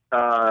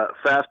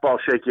 "Fastball,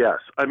 shake yes."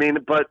 I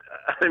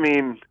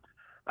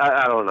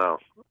don't know.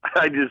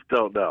 I just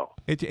don't know.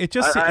 It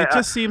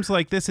just seems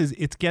like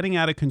it's getting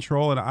out of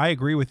control, and I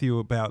agree with you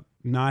about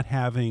not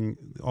having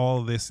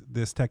all this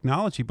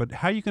technology. But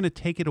how are you going to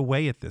take it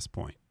away at this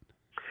point?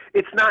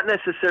 It's not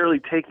necessarily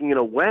taking it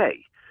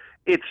away.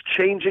 It's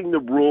changing the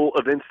rule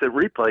of instant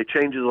replay.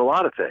 Changes a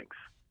lot of things.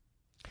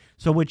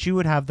 So what you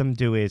would have them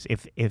do is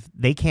if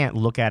they can't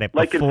look at it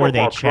like before in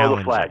football, they challenge throw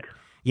the flag. it.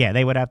 Yeah,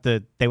 they would have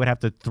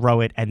to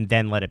throw it and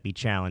then let it be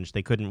challenged.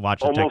 They couldn't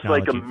watch the almost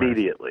technology like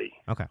immediately.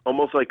 First. Okay.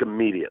 Almost like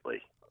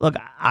immediately. Look,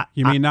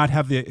 you mean not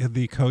have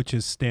the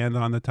coaches stand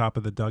on the top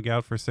of the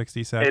dugout for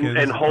 60 seconds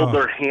and hold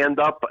their hand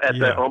up at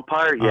the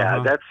umpire?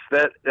 Yeah,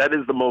 that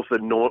is the most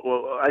annoying.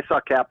 Well, I saw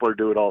Kapler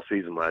do it all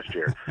season last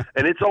year,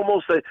 and it's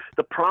almost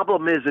the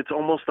problem is it's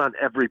almost on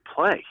every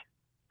play.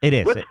 It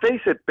is. Let's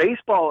face it,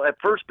 baseball at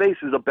first base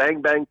is a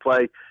bang bang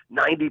play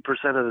 90%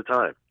 of the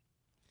time.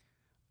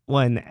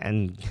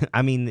 And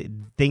I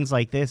mean, things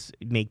like this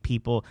make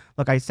people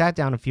look. I sat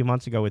down a few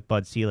months ago with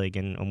Bud Selig,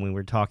 and when we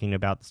were talking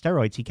about the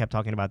steroids, he kept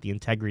talking about the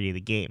integrity of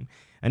the game,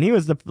 and he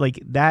was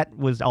that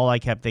was all I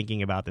kept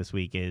thinking about this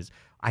week. Is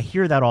I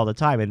hear that all the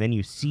time, and then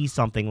you see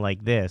something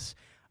like this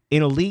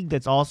in a league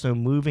that's also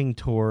moving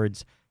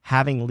towards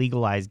having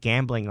legalized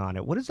gambling on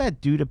it. What does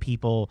that do to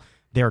people?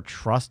 Their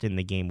trust in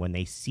the game when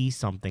they see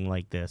something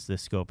like this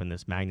scope and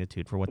this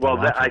magnitude for what they're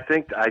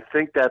watching. I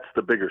think that's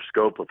the bigger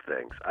scope of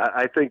things.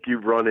 I think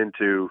you've run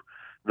into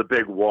the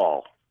big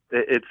wall.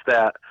 It's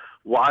that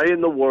why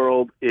in the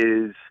world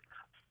is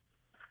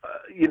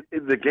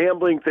the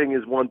gambling thing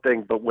is one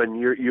thing, but when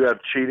you have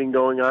cheating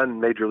going on,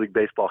 Major League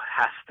Baseball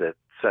has to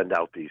send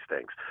out these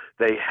things.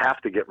 They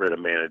have to get rid of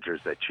managers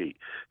that cheat.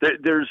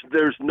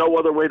 There's no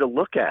other way to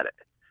look at it.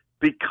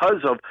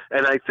 Because of,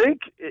 and I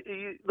think,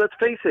 let's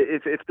face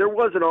it, if there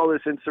wasn't all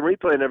this instant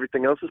replay and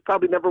everything else, this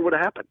probably never would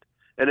have happened.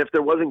 And if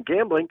there wasn't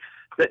gambling,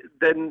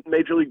 then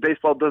Major League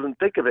Baseball doesn't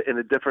think of it in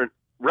a different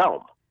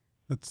realm.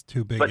 That's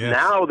too big. But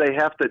now they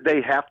have to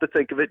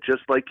think of it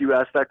just like you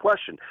asked that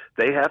question.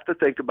 They have to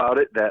think about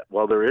it that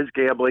while there is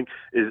gambling,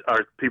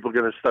 are people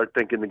going to start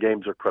thinking the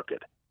games are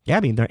crooked? Yeah, I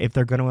mean, if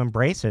they're going to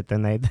embrace it,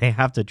 then they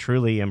have to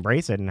truly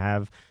embrace it and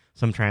have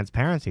some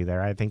transparency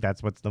there. I think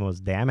that's what's the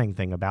most damning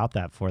thing about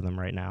that for them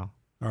right now.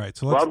 All right,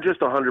 so I'm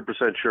just 100%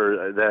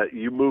 sure that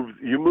you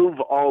move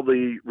all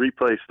the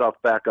replay stuff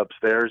back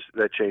upstairs.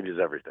 That changes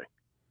everything.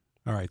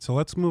 All right, so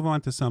let's move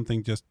on to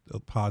something just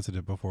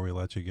positive before we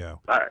let you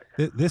go. All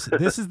right. This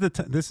is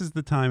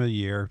the time of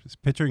year.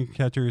 Pitcher and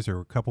catchers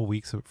are a couple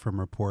weeks from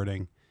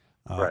reporting.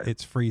 Right.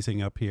 It's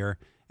freezing up here.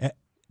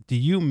 Do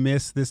you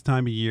miss this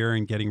time of year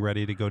and getting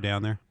ready to go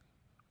down there?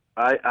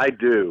 I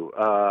do.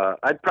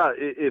 I'd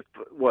probably if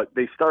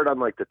they start on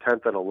like the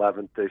 10th and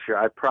 11th this year,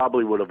 I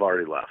probably would have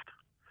already left.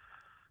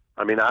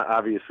 I mean,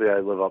 obviously I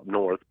live up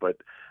north, but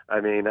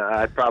I mean,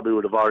 I probably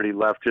would have already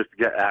left just to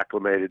get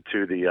acclimated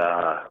to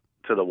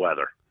the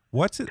weather.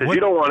 What's it? Because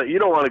you don't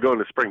want to go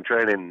into spring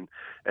training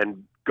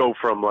and go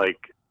from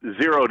like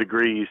 0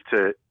 degrees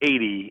to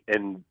 80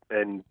 and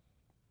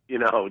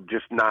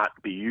just not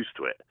be used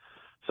to it.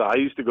 So I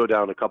used to go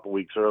down a couple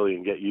weeks early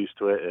and get used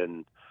to it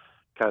and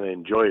kind of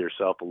enjoy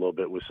yourself a little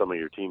bit with some of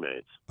your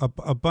teammates.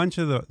 A bunch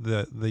of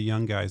the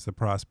young guys, the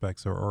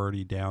prospects, are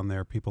already down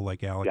there. People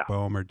like Alec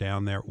Boehm are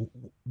down there.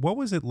 What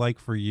was it like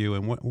for you,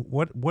 and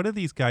what are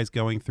these guys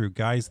going through?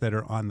 Guys that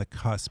are on the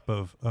cusp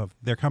of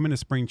they're coming to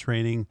spring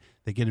training,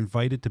 they get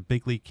invited to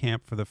big league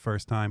camp for the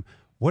first time.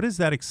 What is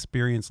that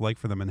experience like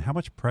for them, and how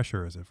much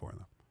pressure is it for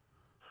them?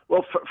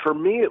 Well, for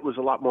me, it was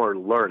a lot more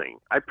learning.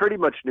 I pretty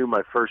much knew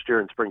my first year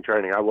in spring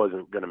training I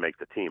wasn't going to make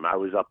the team. I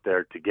was up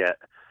there to get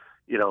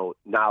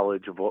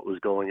knowledge of what was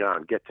going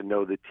on, get to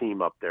know the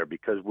team up there,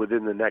 because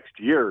within the next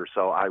year or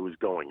so, I was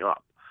going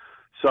up.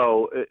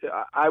 So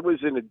I was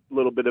in a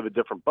little bit of a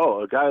different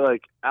boat. A guy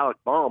like Alec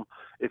Boehm,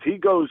 if he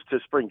goes to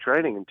spring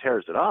training and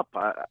tears it up,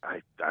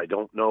 I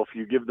don't know if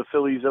you give the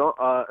Phillies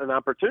an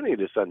opportunity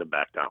to send him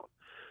back down.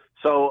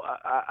 So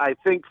I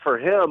think for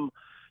him,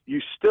 you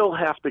still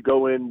have to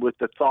go in with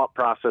the thought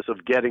process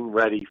of getting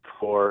ready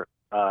for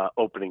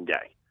opening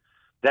day.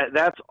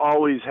 That's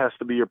always has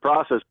to be your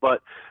process.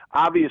 But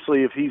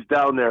obviously, if he's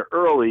down there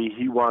early,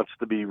 he wants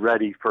to be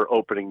ready for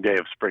opening day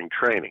of spring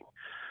training.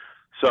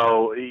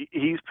 So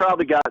he's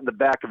probably got in the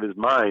back of his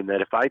mind that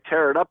if I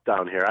tear it up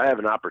down here, I have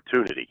an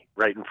opportunity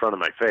right in front of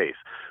my face,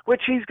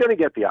 which he's going to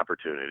get the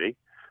opportunity.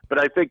 But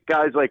I think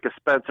guys like a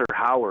Spencer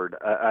Howard,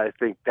 I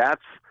think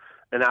that's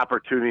an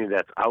opportunity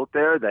that's out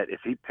there that if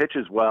he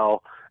pitches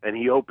well and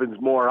he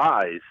opens more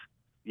eyes,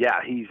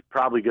 he's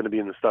probably going to be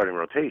in the starting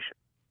rotation.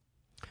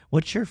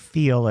 What's your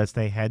feel as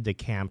they head to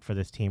camp for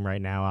this team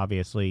right now?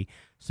 Obviously,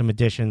 some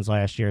additions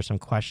last year, some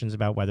questions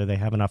about whether they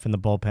have enough in the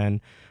bullpen.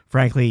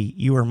 Frankly,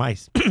 you were my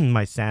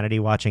my sanity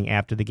watching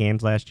after the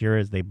games last year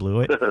as they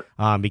blew it,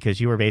 because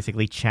you were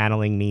basically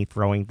channeling me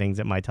throwing things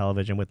at my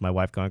television with my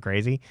wife going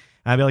crazy.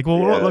 I'd be like, well,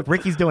 look,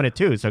 Ricky's doing it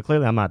too, so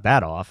clearly I'm not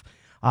that off.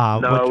 It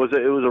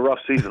was a rough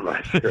season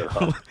last year.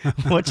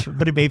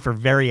 But it made for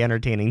very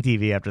entertaining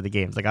TV after the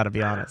games, I got to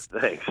be honest.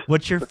 Thanks.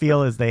 What's your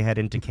feel as they head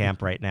into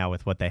camp right now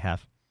with what they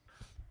have?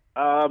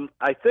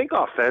 I think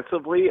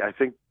offensively, I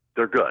think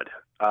they're good.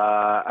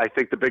 I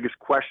think the biggest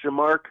question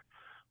mark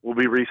will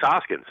be Rhys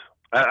Hoskins.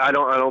 I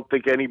don't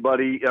think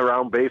anybody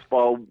around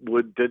baseball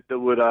would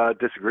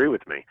disagree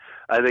with me.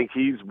 I think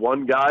he's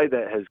one guy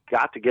that has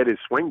got to get his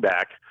swing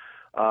back,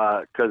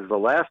 because the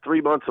last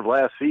 3 months of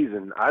last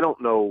season, I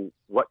don't know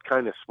what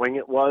kind of swing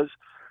it was,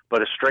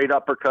 but a straight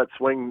uppercut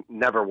swing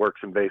never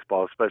works in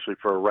baseball, especially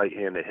for a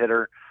right-handed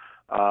hitter.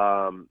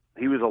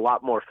 He was a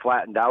lot more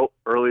flattened out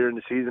earlier in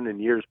the season in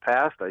years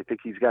past. I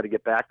think he's got to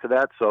get back to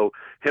that. So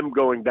him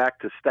going back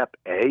to step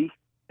A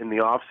in the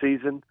off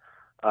season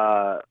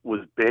was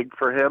big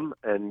for him,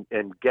 and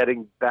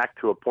getting back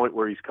to a point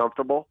where he's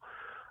comfortable.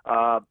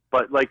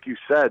 But like you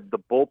said, the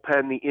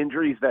bullpen, the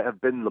injuries that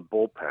have been in the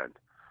bullpen,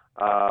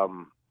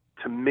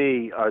 to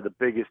me, are the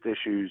biggest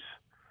issues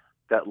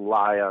that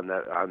lie on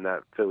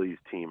that Phillies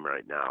team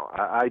right now.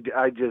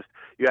 I just,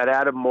 you had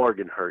Adam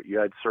Morgan hurt, you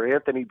had Sir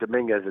Anthony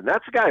Dominguez, and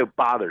that's a guy who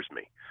bothers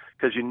me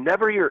because you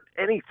never hear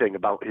anything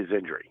about his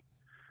injury,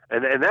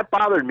 and that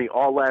bothered me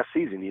all last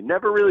season. You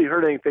never really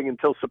heard anything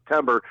until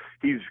September.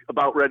 He's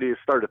about ready to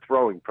start a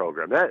throwing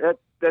program.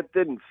 That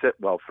didn't sit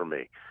well for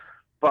me.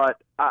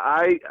 But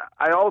I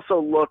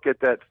also look at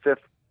that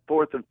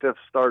fourth and fifth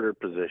starter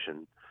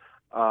position,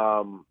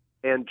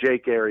 and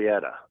Jake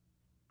Arrieta.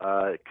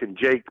 Can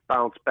Jake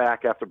bounce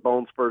back after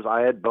bone spurs?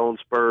 I had bone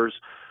spurs,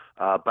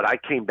 but I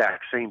came back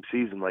same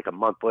season like a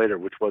month later,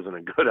 which wasn't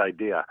a good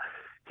idea.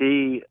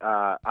 He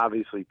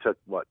obviously took,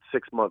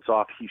 6 months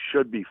off. He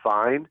should be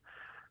fine.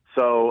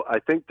 So I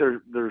think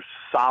they're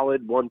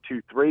solid 1,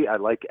 2, 3. I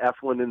like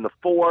Eflin in the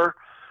 4,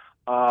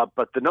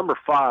 but the number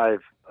 5,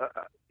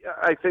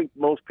 I think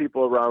most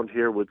people around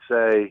here would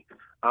say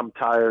I'm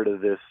tired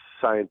of this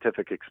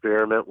scientific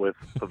experiment with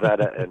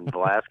Pivetta and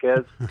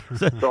Velasquez.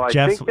 So I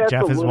think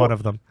Jeff is one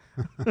of them.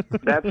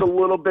 That's a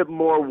little bit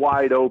more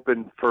wide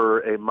open for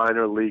a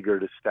minor leaguer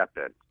to step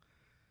in.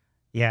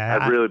 Yeah,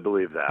 I really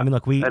believe that. I mean,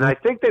 look, I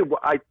think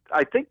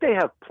they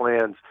have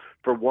plans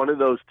for one of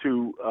those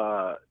two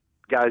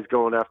guys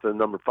going after the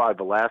number 5,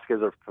 Velasquez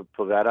or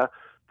Pivetta,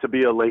 to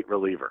be a late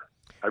reliever.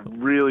 I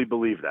really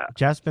believe that.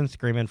 Jeff's been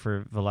screaming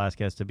for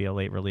Velasquez to be a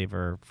late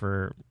reliever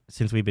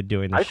since we've been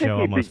doing this show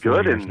almost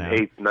 4 years now. I think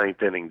he'd be good in 8th,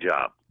 9th inning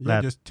job.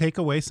 Yeah, just take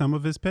away some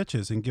of his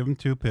pitches and give him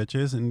 2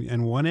 pitches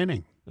and 1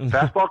 inning.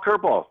 Fastball,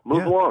 curveball,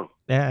 move along.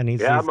 Yeah, and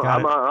I'm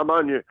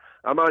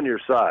on your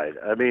side.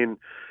 I mean,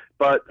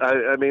 but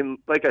I mean,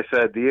 like I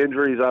said, the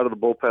injuries out of the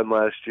bullpen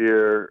last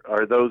year,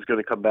 are those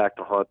going to come back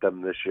to haunt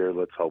them this year?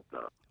 Let's hope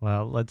not.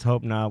 Well, let's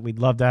hope not. We'd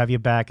love to have you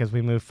back as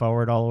we move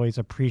forward. Always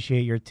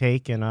appreciate your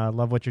take and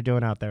love what you're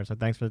doing out there. So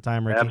thanks for the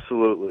time, Ricky.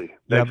 Absolutely.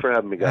 Thanks for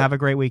having me, guys. Have a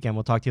great weekend.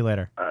 We'll talk to you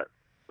later. All right.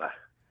 Bye.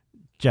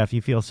 Jeff,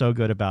 you feel so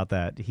good about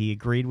that. He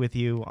agreed with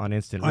you on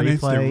instant replay. On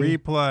instant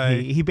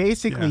replay. He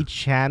basically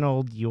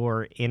channeled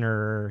your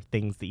inner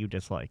things that you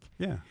dislike.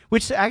 Yeah.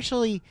 Which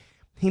actually,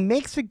 he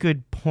makes a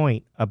good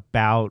point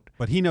about...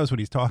 But he knows what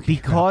he's talking about.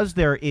 Because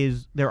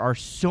there are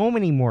so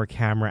many more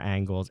camera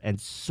angles and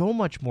so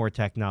much more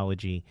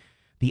technology,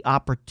 the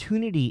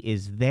opportunity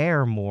is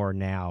there more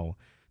now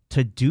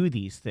to do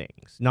these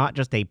things, not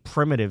just a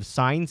primitive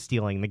sign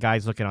stealing, the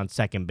guy's looking on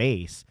second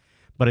base,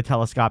 but a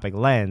telescopic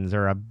lens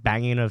or a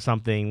banging of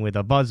something with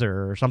a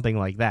buzzer or something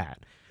like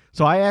that.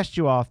 So I asked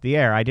you off the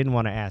air. I didn't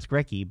want to ask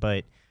Ricky,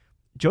 but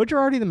Joe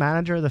Girardi the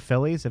manager of the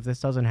Phillies if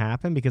this doesn't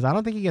happen? Because I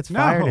don't think he gets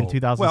fired in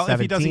 2017. Well, if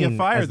he doesn't get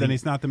fired, then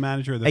he's not the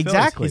manager of the Phillies.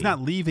 Exactly. He's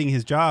not leaving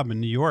his job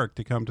in New York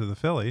to come to the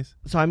Phillies.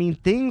 So, I mean,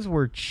 things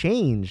were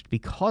changed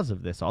because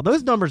of this. All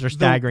those numbers are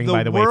staggering,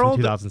 by the way, from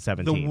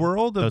 2017. The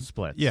world of those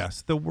splits.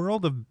 Yes, the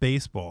world of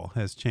baseball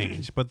has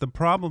changed. But the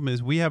problem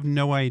is we have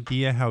no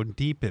idea how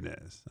deep it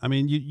is. I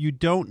mean, you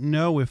don't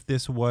know if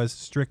this was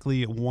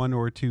strictly one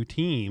or two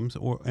teams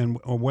or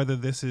whether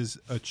this is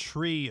a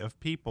tree of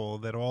people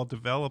that all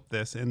developed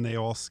this and they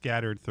all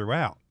scattered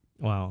throughout.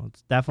 Well,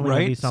 it's definitely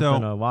going to be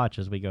something to watch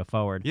as we go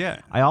forward. Yeah.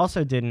 I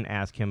also didn't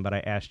ask him, but I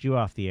asked you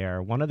off the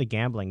air. One of the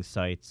gambling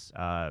sites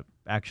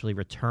actually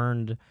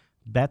returned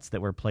bets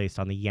that were placed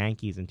on the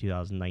Yankees in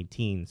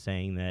 2019,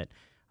 saying that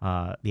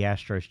the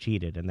Astros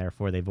cheated and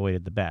therefore they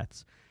voided the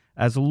bets.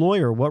 As a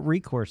lawyer, what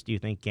recourse do you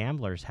think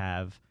gamblers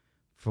have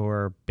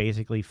for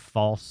basically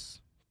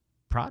false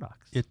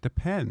products? It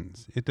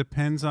depends. It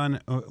depends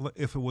on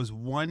if it was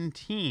one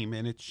team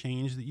and it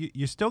changed.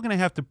 You're still going to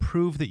have to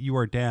prove that you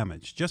are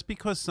damaged. Just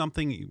because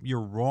something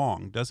you're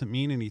wrong doesn't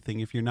mean anything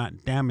if you're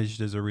not damaged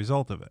as a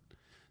result of it.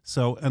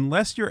 So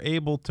unless you're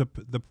able to,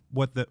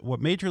 what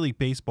Major League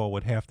Baseball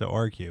would have to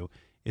argue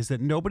is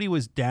that nobody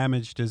was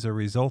damaged as a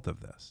result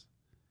of this.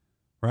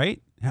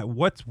 Right?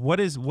 What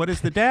is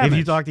the damage? If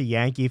you talk to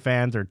Yankee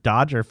fans or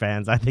Dodger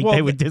fans, I think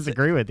they would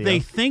disagree with you. They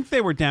think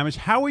they were damaged.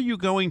 How are you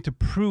going to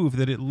prove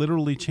that it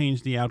literally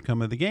changed the outcome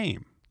of the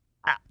game?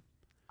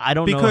 I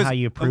don't know how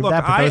you prove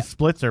that, but those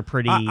splits are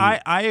pretty.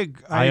 I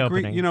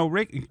agree. You know,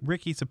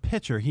 Ricky's a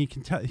pitcher. He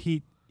can tell.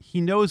 He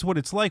knows what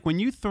it's like when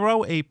you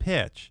throw a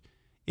pitch.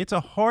 It's a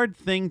hard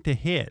thing to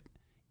hit,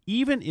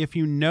 even if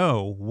you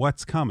know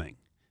what's coming.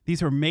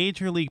 These are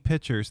major league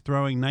pitchers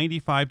throwing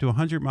 95 to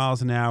 100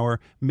 miles an hour,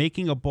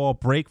 making a ball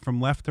break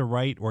from left to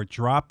right or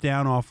drop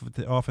down off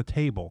a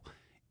table.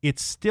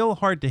 It's still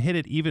hard to hit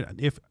it, even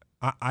if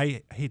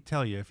I hate to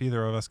tell you, if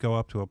either of us go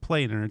up to a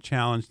plate and are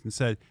challenged and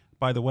said,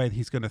 by the way,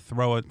 he's going to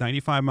throw a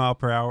 95 mile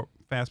per hour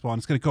fastball and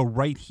it's going to go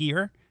right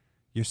here,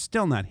 you're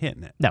still not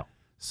hitting it. No.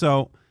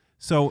 So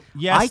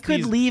yes, I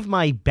could leave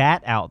my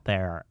bat out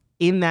there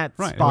in that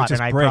spot, and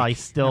I'd probably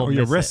still miss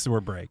your wrists were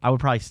break. I would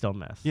probably still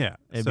miss. Yeah.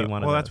 It'd be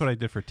one of those. That's what I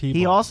did for T-ball.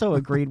 He also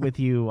agreed with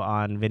you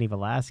on Vinny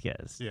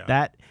Velasquez. Yeah.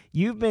 That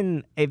you've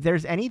been, if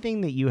there's anything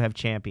that you have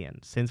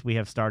championed since we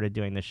have started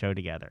doing the show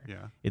together,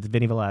 it's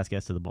Vinny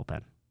Velasquez to the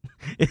bullpen.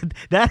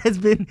 That has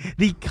been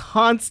the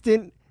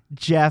constant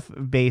Jeff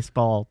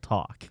baseball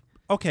talk.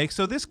 Okay,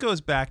 so this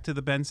goes back to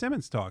the Ben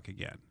Simmons talk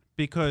again,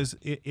 because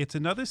it's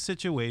another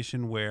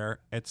situation where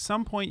at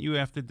some point you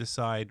have to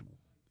decide.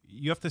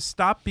 You have to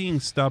stop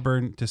being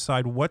stubborn,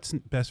 decide what's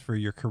best for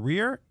your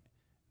career,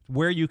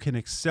 where you can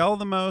excel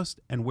the most,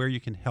 and where you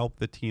can help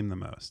the team the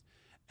most.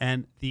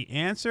 And the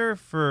answer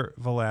for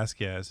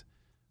Velasquez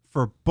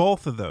for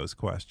both of those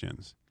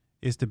questions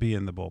is to be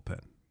in the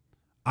bullpen.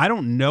 I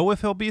don't know if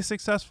he'll be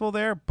successful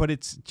there, but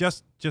it's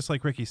just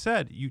like Ricky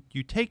said,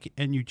 you take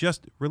and you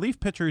just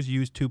relief pitchers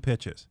use two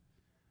pitches.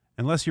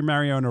 Unless you're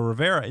Mariano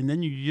Rivera, and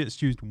then you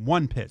just used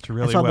one pitch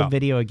really well. I saw the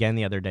video again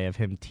the other day of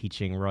him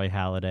teaching Roy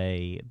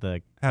Halladay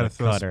how to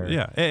cutter.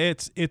 Yeah,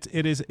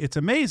 it's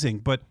amazing.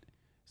 But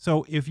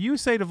so if you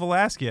say to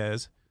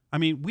Velasquez, I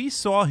mean, we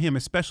saw him,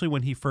 especially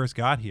when he first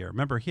got here.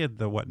 Remember, he had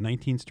the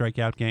 19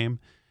 strikeout game,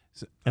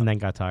 and then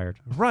got tired.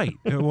 Right.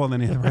 Well,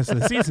 then the rest of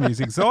the season he's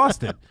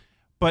exhausted.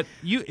 But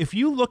if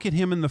you look at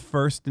him in the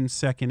first and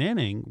second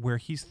inning, where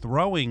he's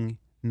throwing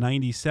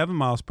 97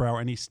 miles per hour,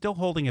 and he's still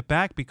holding it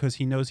back because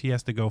he knows he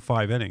has to go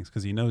 5 innings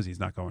because he knows he's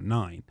not going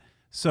 9.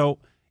 So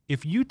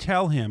if you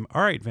tell him,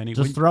 all right, Vinny,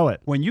 just throw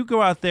it. When you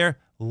go out there,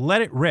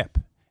 let it rip.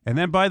 And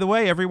then, by the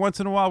way, every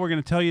once in a while, we're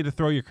going to tell you to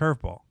throw your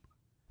curveball.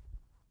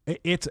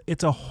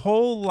 It's a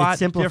whole lot it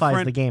simplifies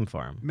different the game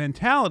for him.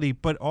 Mentality,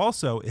 but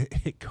also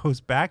it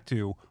goes back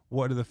to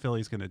what are the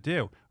Phillies going to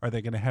do? Are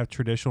they going to have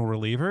traditional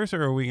relievers,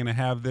 or are we going to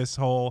have this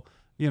whole,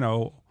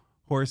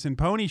 horse and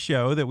pony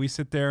show that we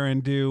sit there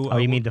and do? Oh,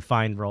 you mean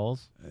defined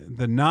roles?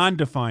 The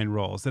non-defined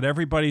roles that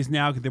everybody's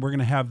now. We're going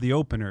to have the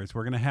openers.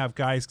 We're going to have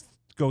guys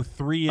go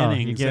 3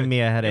 innings. You're giving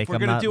me a headache. If we're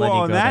going to do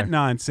all of that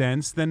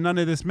nonsense, then none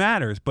of this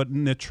matters. But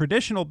in the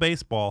traditional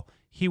baseball,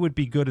 he would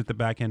be good at the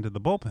back end of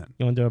the bullpen.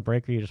 You want to do a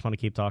break, or you just want to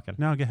keep talking?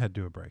 No, go ahead,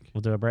 do a break.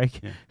 We'll do a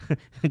break? Yeah.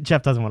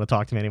 Jeff doesn't want to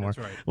talk to me anymore.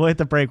 That's right. We'll hit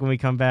the break when we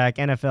come back.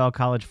 NFL,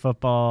 college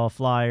football,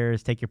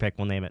 Flyers. Take your pick.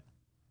 We'll name it.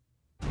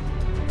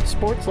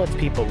 Sports lets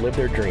people live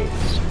their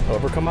dreams,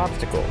 overcome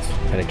obstacles,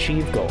 and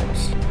achieve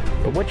goals.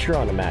 But what's your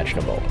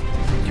unimaginable?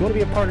 Do you want to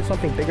be a part of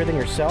something bigger than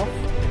yourself?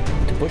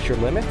 To push your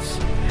limits?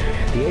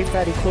 The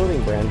A-Fatty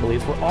clothing brand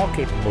believes we're all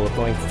capable of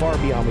going far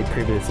beyond we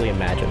previously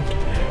imagined,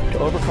 to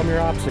overcome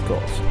your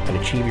obstacles and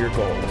achieve your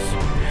goals.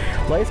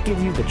 Life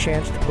gives you the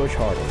chance to push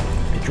harder,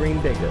 to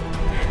dream bigger,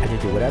 and to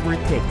do whatever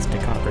it takes to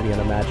conquer the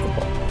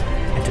unimaginable.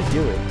 And to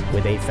do it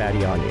with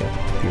A-Fatty On You,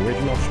 the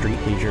original street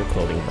leisure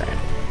clothing brand.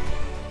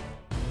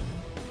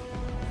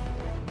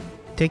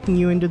 taking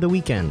you into the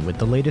weekend with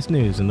the latest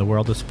news in the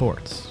world of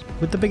sports,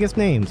 with the biggest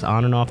names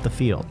on and off the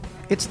field.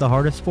 It's the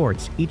Heart of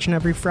Sports each and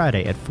every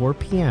Friday at 4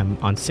 p.m.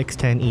 on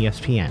 610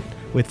 ESPN,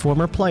 with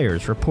former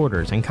players,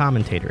 reporters, and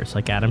commentators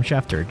like Adam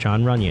Schefter,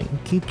 John Runyon,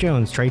 Keith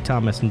Jones, Trey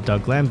Thomas, and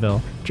Doug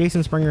Glanville.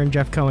 Jason Springer and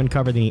Jeff Cohen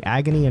cover the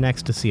agony and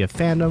ecstasy of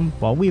fandom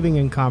while weaving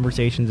in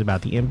conversations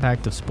about the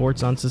impact of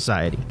sports on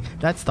society.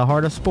 That's the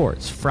Heart of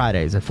Sports,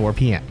 Fridays at 4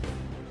 p.m.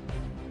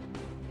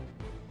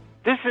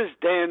 This is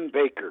Dan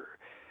Baker,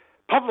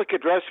 public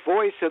address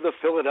voice of the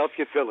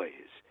Philadelphia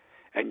Phillies,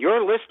 and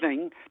you're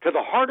listening to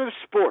the Heart of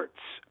Sports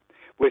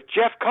with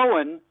Jeff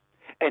Cohen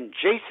and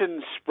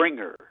Jason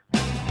Springer.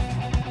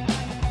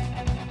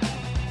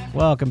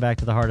 Welcome back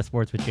to the Heart of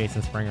Sports with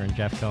Jason Springer and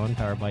Jeff Cohen,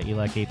 powered by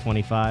ELEC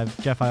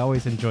 825. Jeff, I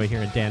always enjoy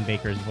hearing Dan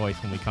Baker's voice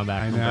when we come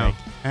back from break.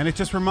 And it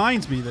just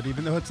reminds me that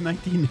even though it's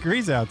 19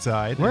 degrees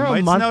outside, it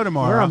might snow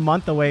tomorrow. We're a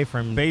month away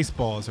from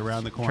baseball is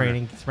around the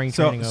corner. Spring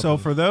training. So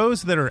for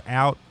those that are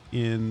out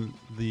in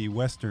the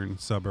western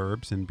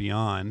suburbs and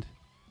beyond,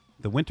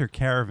 the winter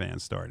caravan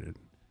started.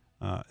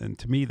 And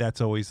to me, that's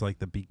always like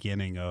the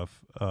beginning of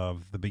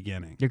the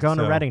beginning. You're going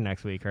to Reading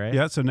next week, right?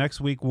 Yeah, so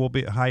next week we'll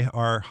be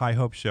our High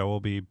Hope show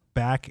will be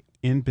back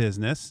in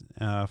business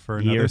for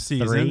another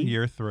season,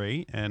 year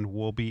 3, and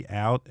we'll be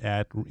out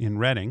in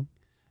Reading,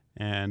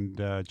 and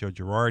Joe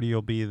Girardi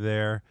will be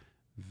there.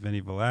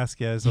 Vinny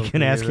Velasquez will be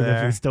there. You can ask him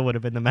if he still would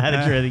have been the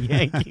manager of the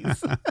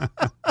Yankees.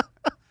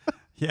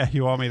 Yeah,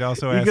 you want me to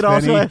also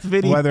ask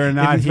Vinny whether or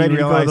not he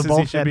realizes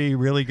he should be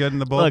really good in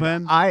the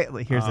bullpen?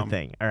 Look, here's the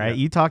thing, all right? Yeah.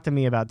 You talked to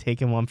me about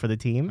taking one for the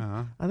team.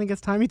 I think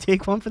it's time you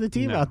take one for the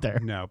team out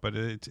there. No, but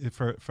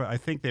for I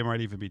think there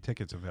might even be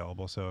tickets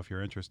available, so if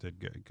you're interested,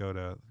 go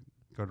to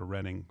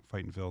Reading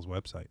Fightin' Phil's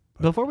website.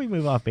 But before we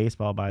move off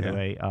baseball, by the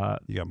way,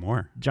 you got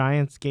more.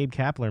 Giants' Gabe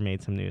Kapler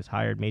made some news,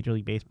 hired Major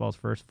League Baseball's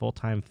first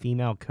full-time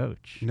female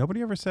coach.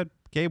 Nobody ever said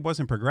Gabe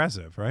wasn't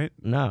progressive, right?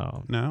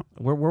 No.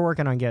 We're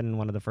working on getting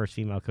one of the first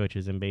female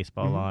coaches in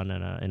baseball on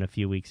in a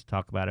few weeks to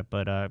talk about it.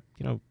 But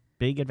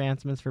big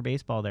advancements for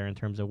baseball there in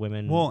terms of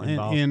women. Well,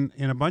 involved.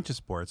 in a bunch of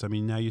sports. I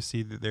mean, now you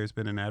see that there's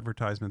been an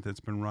advertisement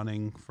that's been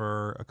running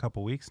for a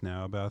couple weeks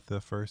now about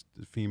the first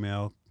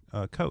female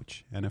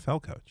coach,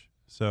 NFL coach.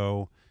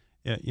 So,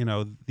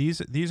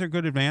 these are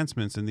good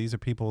advancements, and these are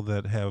people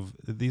that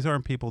these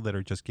aren't people that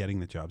are just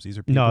getting the jobs. These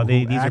are people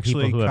who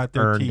actually cut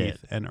their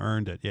teeth and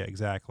earned it. Yeah,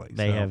 exactly.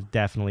 They have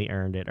definitely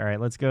earned it. All right,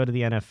 let's go to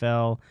the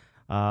NFL.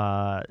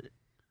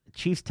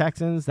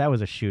 Chiefs-Texans, that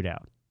was a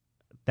shootout.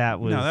 That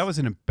was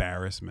an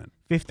embarrassment.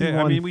 51-31.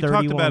 I mean, we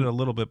talked about it a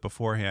little bit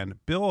beforehand.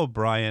 Bill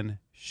O'Brien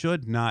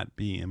should not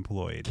be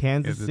employed.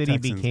 Kansas City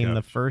became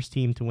the first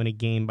team to win a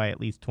game by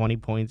at least 20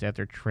 points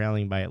after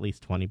trailing by at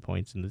least 20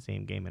 points in the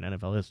same game in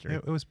NFL history.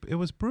 It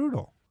was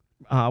brutal.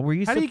 How do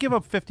you give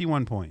up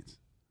 51 points?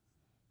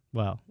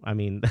 Well, I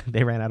mean,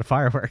 they ran out of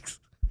fireworks.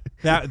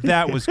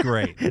 That was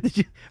great.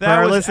 For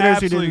our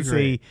listeners who didn't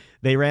see,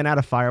 they ran out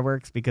of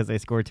fireworks because they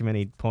scored too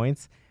many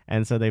points.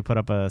 And so they put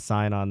up a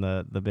sign on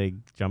the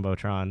big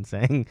Jumbotron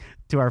saying,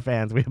 to our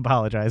fans, we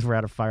apologize. We're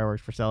out of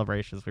fireworks for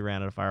celebrations. We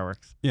ran out of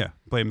fireworks. Yeah,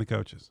 blame the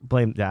coaches.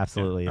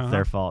 Absolutely. It's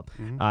their fault.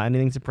 Mm-hmm.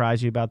 Anything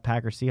surprise you about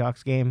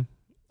Packers-Seahawks game?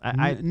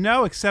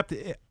 No, except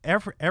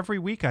every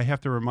week I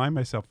have to remind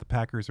myself the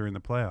Packers are in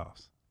the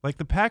playoffs. Like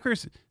the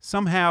Packers,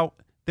 somehow,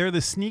 they're the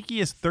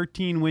sneakiest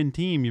 13-win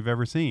team you've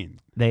ever seen.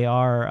 They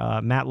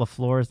are. Matt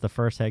LaFleur is the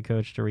first head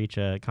coach to reach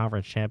a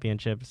conference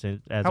championship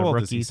as How a old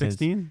rookie. Is he,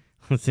 16?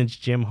 Since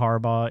Jim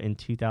Harbaugh in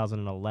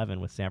 2011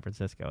 with San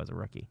Francisco as a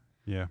rookie.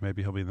 Yeah,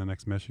 maybe he'll be the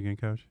next Michigan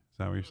coach. Is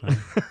that what you're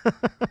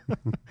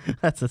saying?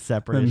 That's a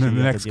separate issue.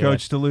 The next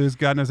coach to lose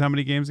God knows how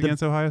many games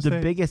against Ohio State.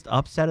 The biggest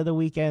upset of the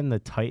weekend, the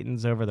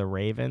Titans over the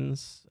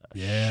Ravens.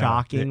 Yeah.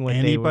 Shocking. Did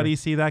anybody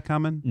see that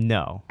coming?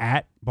 No.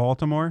 At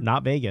Baltimore?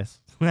 Not Vegas.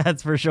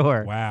 That's for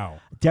sure. Wow.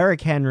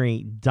 Derrick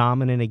Henry,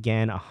 dominant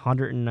again,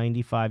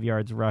 195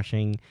 yards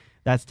rushing.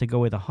 That's to go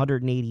with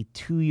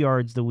 182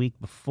 yards the week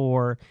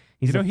before.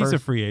 He's a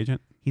free agent.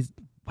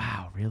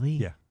 Wow, really?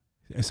 Yeah.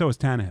 So is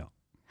Tannehill.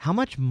 How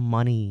much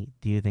money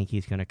do you think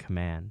he's going to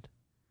command?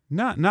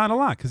 Not a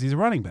lot, because he's a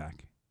running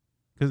back.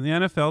 Because the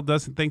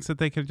NFL thinks that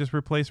they could just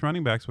replace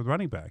running backs with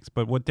running backs.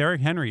 But what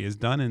Derrick Henry has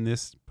done in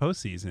this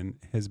postseason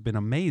has been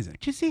amazing.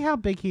 Did you see how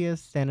big he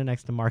is standing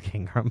next to Mark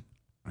Ingram?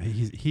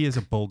 He is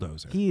a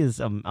bulldozer. He is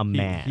a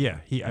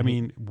man. I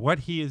mean,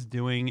 what he is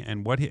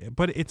doing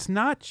but it's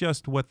not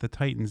just what the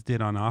Titans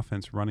did on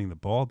offense running the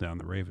ball down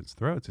the Ravens'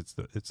 throats.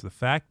 It's the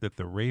fact that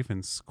the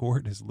Ravens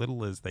scored as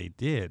little as they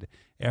did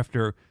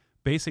after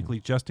basically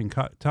Justin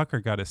Tucker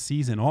got a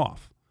season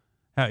off,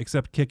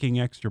 except kicking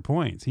extra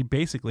points. He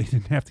basically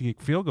didn't have to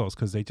kick field goals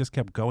because they just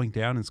kept going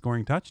down and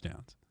scoring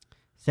touchdowns.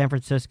 San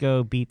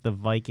Francisco beat the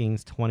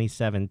Vikings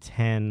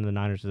 27-10. The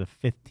Niners are the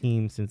fifth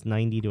team since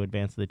 '90 to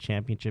advance to the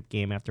championship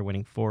game after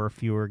winning 4 or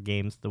fewer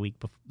games the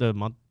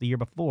year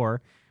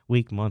before.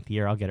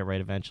 Year. I'll get it right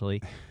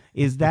eventually.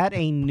 Is that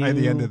a new by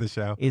the end of the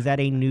show? Is that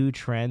a new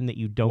trend that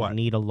you don't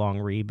need a long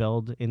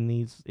rebuild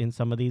in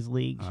some of these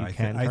leagues? You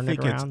can turn it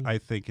around. I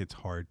think it's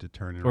hard to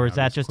turn it around. Or is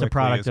that just a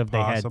product of they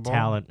possible. had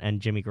talent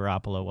and Jimmy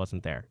Garoppolo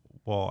wasn't there?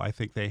 football.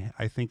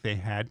 I think they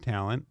had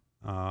talent.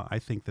 I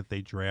think that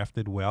they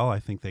drafted well. I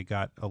think they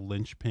got a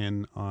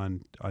linchpin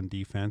on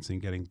defense in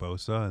getting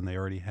Bosa, and they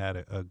already had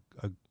a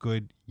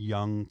good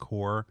young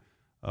core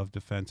of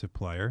defensive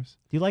players.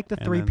 Do you like the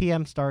 3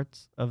 p.m.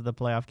 starts of the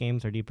playoff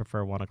games, or do you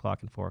prefer 1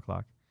 o'clock and 4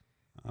 o'clock?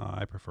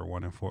 I prefer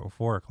 1 and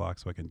 4 o'clock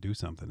so I can do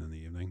something in the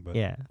evening. But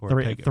yeah,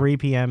 3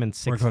 p.m. and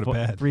 6. Or go to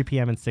bed. 3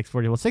 p.m. and 6:40.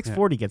 Well,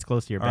 6:40 gets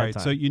close to your bedtime. All right,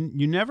 so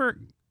you never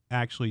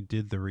actually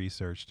did the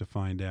research to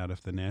find out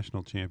if the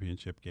national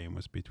championship game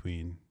was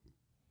between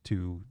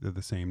two of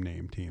the same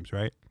name teams,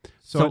 right?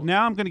 So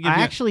now I'm going to give you...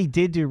 I actually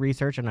did do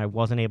research, and I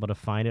wasn't able to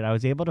find it. I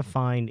was able to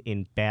find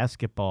in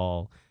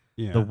basketball,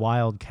 the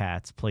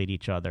Wildcats played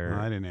each other.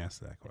 I didn't ask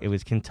that question. It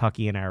was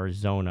Kentucky and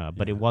Arizona,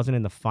 but it wasn't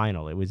in the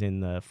final. It was in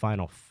the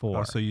Final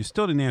Four. Oh, so you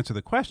still didn't answer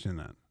the question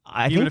then?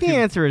 I think the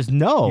answer is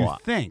no. You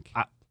think?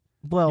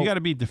 You got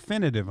to be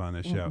definitive on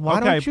this show.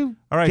 Why don't you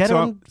get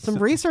on some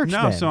research?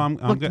 No, then? so I'm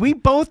Look, we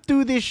both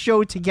do this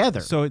show together.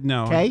 So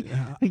no, okay.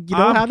 You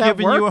know how that works? I'm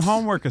giving you a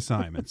homework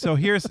assignment. So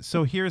here's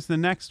the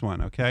next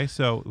one. Okay,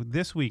 so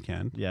this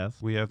weekend,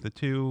 we have the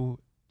 2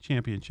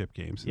 championship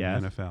games in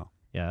the NFL.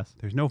 Yes,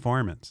 there's no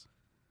varmints.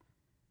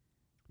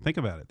 Think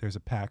about it. There's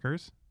a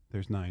Packers,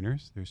 there's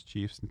Niners, there's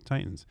Chiefs and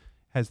Titans.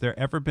 Has there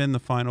ever been the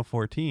Final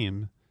Four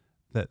team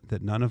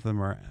that none of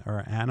them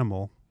are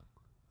animal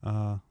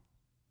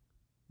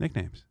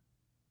nicknames?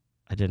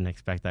 I didn't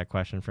expect that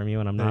question from you,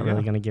 and I'm not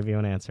really going to give you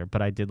an answer,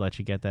 but I did let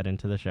you get that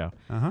into the show.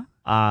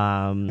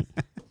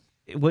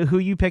 Who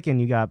you picking?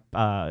 You got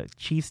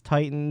Chiefs,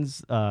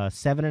 Titans,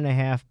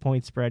 7.5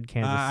 point spread.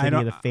 Kansas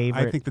City, the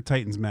favorite. I think the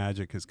Titans'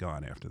 magic is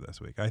gone after this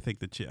week. I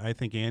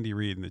think Andy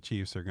Reid and the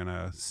Chiefs are going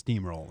to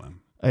steamroll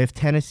them. If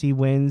Tennessee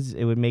wins,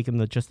 it would make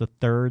them just the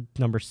third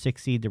number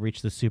 6 seed to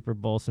reach the Super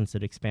Bowl since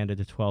it expanded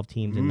to 12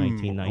 teams in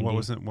 1990. What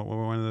was it?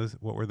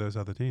 What were those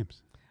other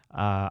teams?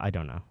 I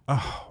don't know.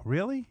 Oh,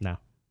 really? No,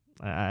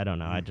 I don't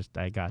know.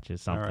 I got you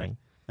something.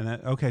 All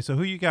right. And so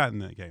who you got in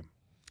that game?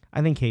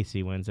 I think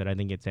KC wins it. I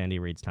think it's Andy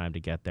Reid's time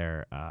to get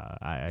there.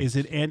 Is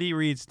it Andy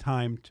Reid's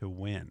time to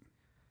win?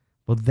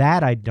 Well,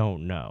 that I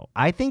don't know.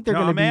 I think they're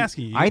going to be... I'm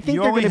asking you. I think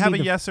you only have a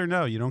yes or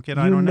no. You don't get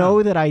I don't know. You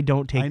know that I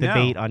don't take the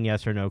bait on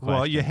yes or no questions.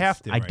 Well, you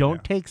have to. I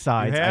don't take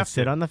sides. I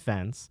sit on the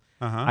fence.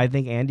 I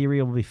think Andy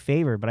Reid will be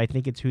favored, but I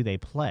think it's who they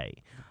play.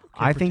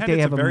 Okay, I think they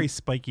have a very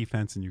spiky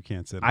fence and you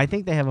can't sit on I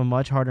think they have a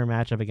much harder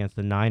matchup against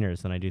the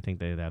Niners than I do think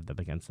they have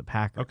against the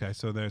Packers. Okay,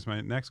 so there's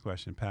my next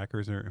question.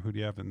 Packers, or who do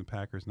you have in the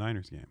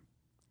Packers-Niners game?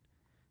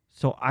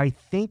 So I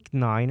think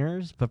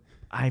Niners, but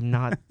I'm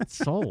not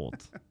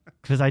sold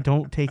because I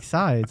don't take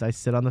sides. I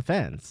sit on the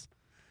fence.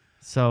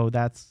 So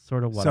that's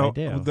sort of what I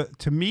do.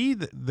 To me,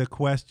 the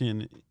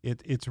question,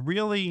 it's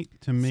really,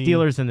 to me...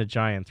 Steelers and the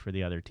Giants were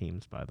the other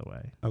teams, by the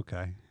way.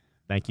 Okay.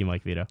 Thank you,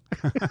 Mike Vito.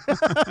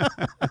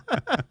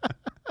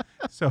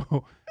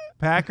 So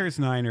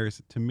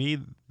Packers-Niners, to me,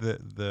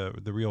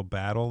 the real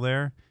battle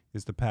there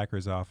is the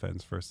Packers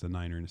offense versus the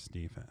Niners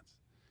defense.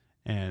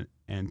 And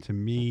to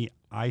me,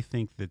 I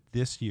think that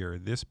this year,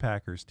 this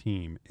Packers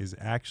team is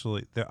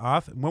actually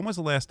when was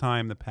the last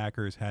time the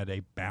Packers had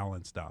a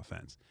balanced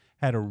offense,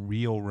 had a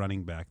real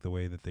running back the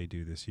way that they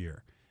do this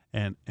year?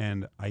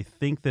 And I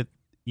think that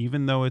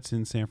even though it's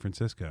in San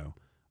Francisco,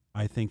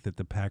 I think that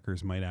the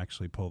Packers might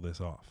actually pull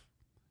this off.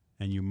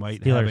 And you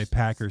might have a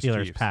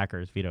Packers-Chiefs.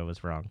 Packers. Vito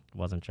was wrong. It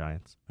wasn't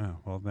Giants. Oh,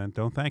 well, then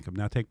don't thank him.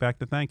 Now take back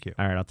the thank you.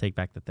 All right, I'll take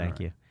back the thank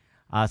you.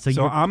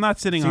 So I'm not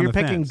sitting on the fence.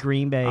 So you're picking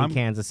Green Bay,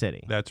 Kansas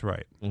City. That's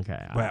right.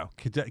 Okay. Wow.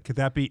 Could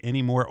that be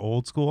any more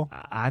old school?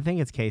 I think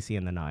it's Casey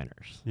and the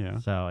Niners. Yeah.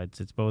 So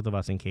it's both of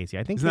us and Casey.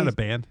 I think Isn't that a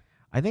band?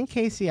 I think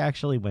Casey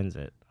actually wins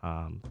it,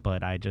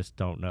 but I just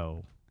don't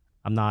know.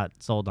 I'm not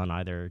sold on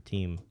either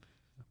team.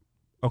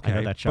 Okay. I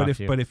know that shocks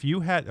you. But if you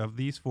had, of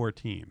these 4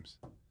 teams,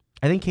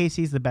 I think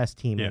Casey's the best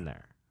team in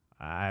there.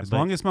 As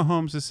long as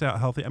Mahomes is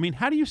healthy. I mean,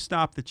 how do you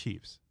stop the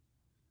Chiefs?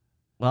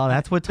 Well,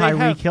 that's what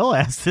Tyreek Hill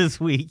asked this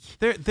week.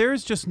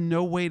 There's just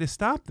no way to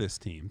stop this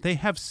team. They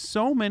have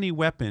so many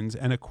weapons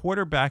and a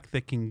quarterback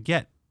that can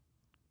get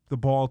the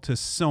ball to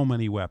so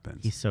many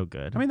weapons. He's so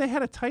good. I mean, they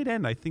had a tight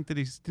end. I think that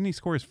didn't he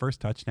score his first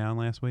touchdown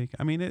last week?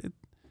 I mean,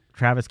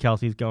 Travis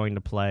Kelce's going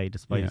to play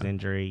despite his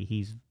injury.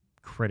 He's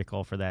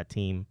critical for that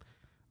team.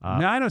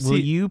 No, I don't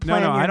see.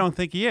 I don't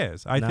think he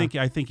is. I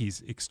think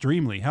he's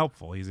extremely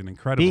helpful. He's an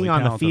incredibly being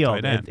on the field,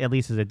 tight end. At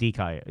least as a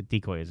decoy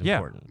is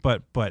important.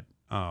 But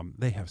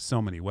they have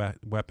so many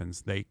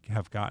weapons. They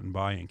have gotten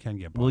by and can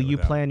get by. Will you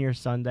plan your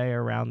Sunday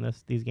around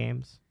these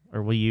games,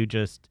 or will you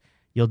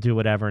you'll do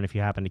whatever, and if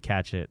you happen to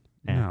catch it?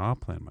 No, I'll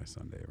plan my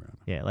Sunday around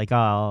it. Yeah, like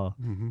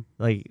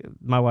like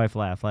my wife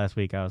laughed last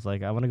week. I was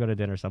like, I want to go to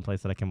dinner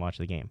someplace that I can watch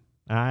the game.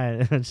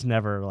 I just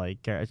never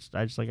care.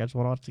 I just want to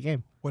watch the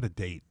game. What a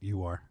date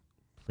you are.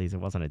 Please,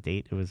 it wasn't a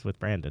date. It was with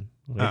Brandon.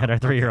 We had our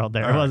 3-year-old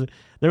there.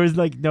 There was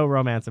like no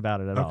romance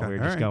about it at all. We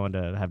were just going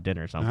to have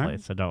dinner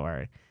someplace, so don't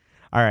worry.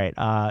 All right.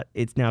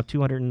 It's now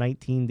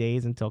 219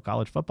 days until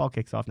college football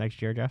kicks off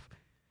next year, Jeff.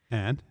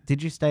 And?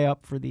 Did you stay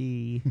up for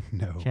the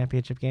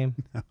championship game?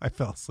 No, I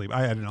fell asleep.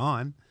 I had it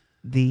on.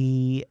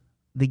 The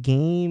The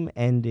game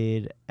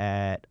ended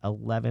at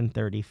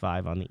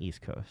 11:35 on the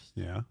East Coast.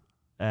 Yeah.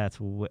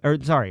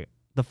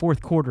 The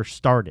fourth quarter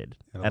started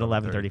at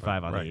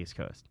 11:35 on right. the East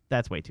Coast.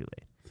 That's way too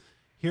late.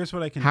 Here's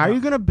what I can. How are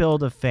you going to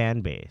build a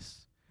fan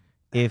base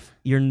if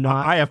you're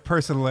not? I have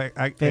personal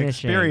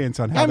experience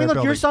on how. I mean, look,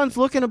 building. your son's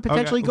looking to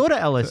potentially go to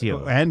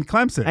LSU and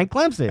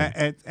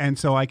Clemson. And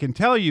so I can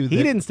tell you that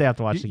he didn't stay up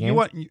to watch the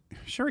game.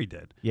 Sure, he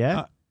did.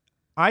 Yeah.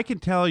 I can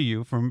tell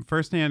you from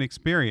firsthand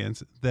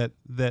experience that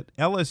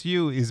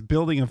LSU is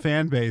building a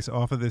fan base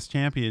off of this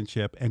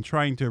championship and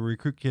trying to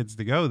recruit kids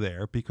to go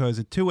there, because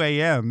at 2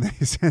 a.m.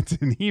 they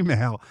sent an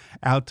email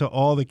out to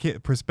all the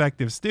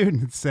prospective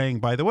students saying,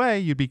 by the way,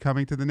 you'd be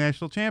coming to the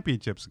national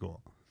championship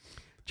school.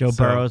 Joe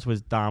Burrows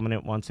was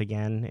dominant once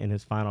again in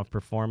his final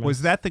performance.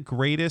 Was that the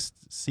greatest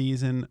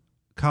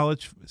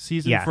college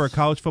season Yes. for a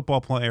college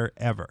football player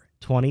ever?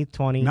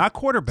 2020 Not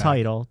quarterback.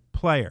 title.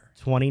 Player.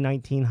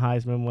 2019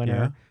 Heisman winner.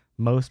 Yeah.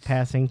 Most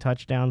passing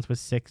touchdowns with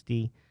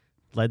 60.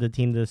 Led the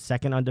team to the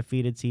second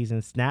undefeated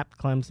season. Snapped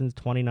Clemson's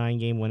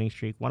 29-game winning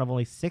streak. One of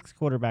only 6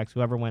 quarterbacks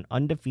who ever went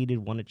undefeated,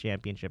 won a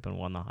championship, and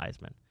won the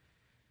Heisman.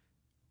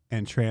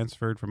 And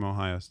transferred from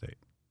Ohio State.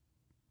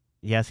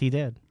 Yes, he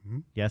did. Mm-hmm.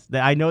 Yes,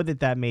 I know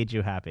that made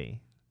you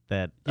happy.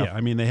 That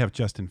I mean, they have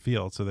Justin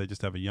Fields, so they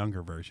just have a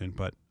younger version.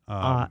 But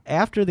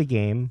after the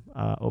game,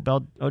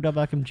 Odell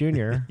Beckham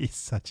Jr. he's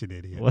such an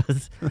idiot.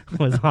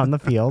 was on the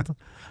field.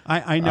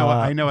 I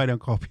know I don't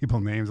call people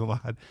names a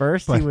lot.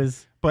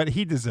 But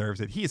he deserves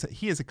it. He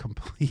is a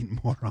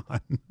complete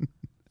moron.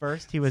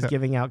 First, he was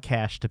giving out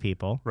cash to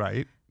people.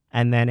 Right.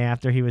 And then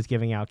after he was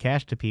giving out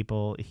cash to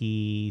people,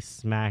 he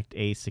smacked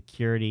a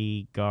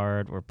security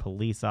guard or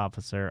police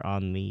officer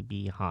on the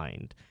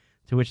behind,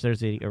 to which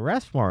there's an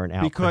arrest warrant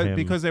out for him.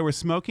 Because they were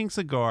smoking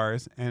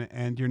cigars,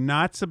 and you're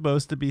not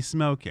supposed to be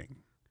smoking.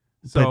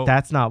 So, but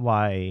that's not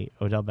why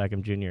Odell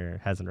Beckham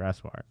Jr. has an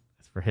arrest warrant.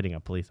 It's for hitting a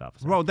police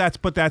officer. Well, that's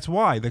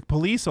why. The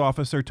police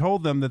officer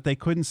told them that they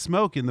couldn't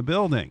smoke in the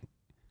building.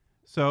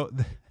 So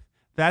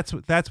that's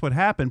what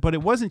happened. But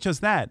it wasn't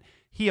just that.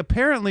 He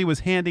apparently was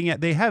handing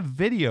out. They have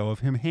video of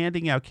him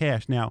handing out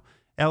cash. Now,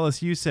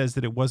 LSU says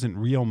that it wasn't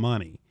real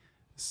money.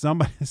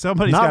 Somebody's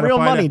not real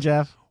money,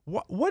 Jeff.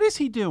 What is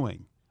he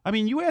doing? I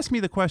mean, you asked me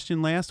the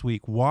question last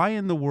week. Why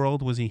in the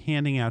world was he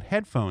handing out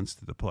headphones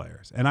to the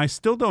players? And I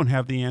still don't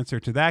have the answer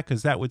to that,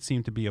 because that would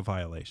seem to be a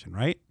violation,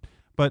 right?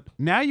 But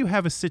now you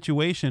have a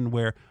situation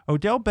where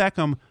Odell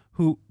Beckham,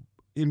 who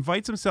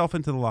invites himself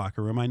into the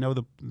locker room. I know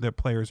the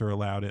players are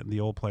allowed it, and the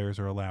old players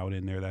are allowed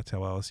in there. That's how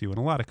LSU and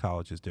a lot of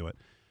colleges do it.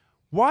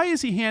 Why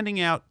is he handing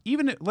out,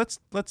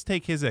 let's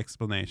take his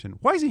explanation.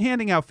 Why is he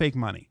handing out fake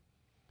money?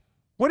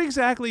 What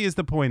exactly is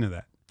the point of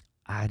that?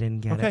 I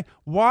didn't get it.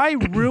 Why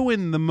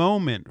ruin the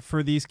moment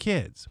for these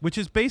kids? Which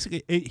is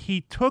basically,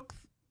 he took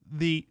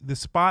the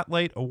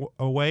spotlight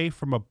away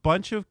from a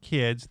bunch of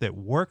kids that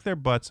worked their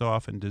butts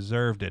off and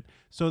deserved it,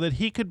 so that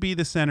he could be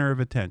the center of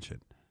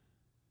attention.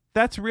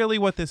 That's really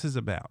what this is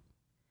about.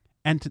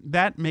 And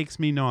that makes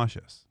me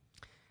nauseous.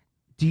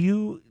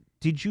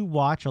 Did you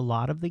watch a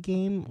lot of the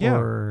game? Yeah.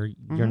 Or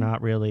you're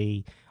not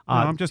really? No,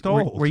 I'm just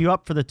old. Were you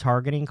up for the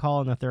targeting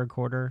call in the third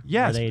quarter?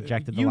 Yes. Where they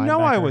ejected the linebacker? linebacker? You know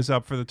I was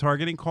up for the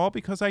targeting call,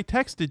 because I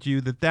texted you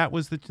that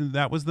was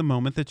the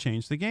moment that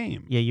changed the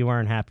game. Yeah, you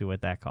weren't happy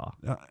with that call.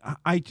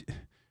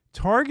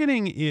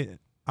 Targeting,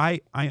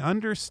 I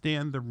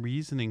understand the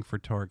reasoning for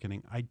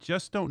targeting. I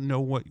just don't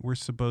know what we're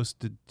supposed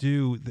to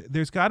do.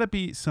 There's got to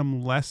be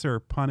some lesser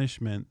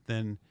punishment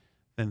than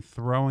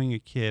throwing a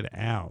kid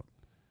out.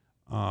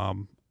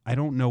 I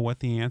don't know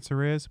what the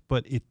answer is,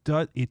 but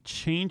it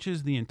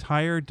changes the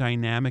entire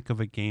dynamic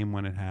of a game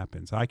when it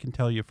happens. I can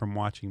tell you from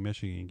watching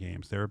Michigan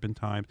games, there have been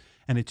times,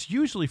 and it's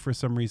usually for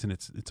some reason,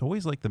 it's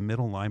always like the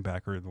middle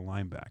linebacker or the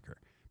linebacker,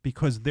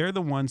 because they're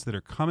the ones that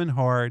are coming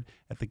hard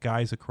at the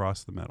guys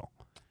across the middle.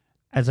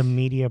 As a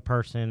media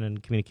person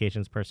and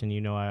communications person,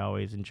 I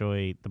always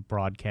enjoy the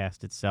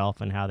broadcast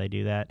itself and how they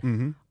do that.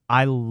 Mm-hmm.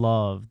 I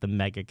love the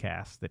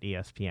megacast that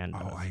ESPN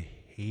does. Oh, I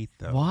hate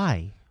those.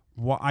 Why?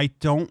 Well, I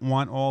don't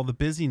want all the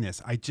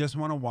busyness. I just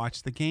want to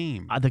watch the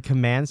game. The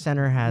command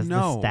center has the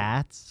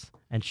stats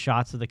and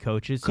shots of the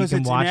coaches. Because you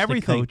can it's watch in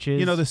everything. The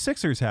coaches. The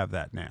Sixers have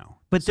that now.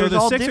 But so there's the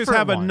all Sixers different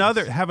have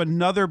ones.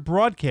 another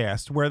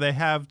broadcast where they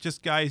have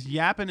just guys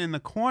yapping in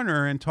the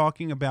corner and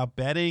talking about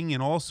betting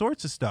and all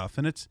sorts of stuff.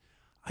 And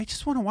I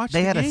just want to watch the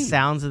game. They had a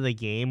sounds of the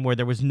game where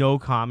there was no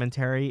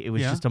commentary. It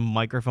was just a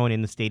microphone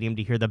in the stadium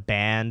to hear the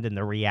band and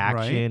the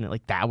reaction. Right.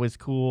 Like, that was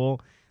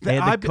cool.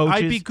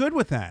 I'd be good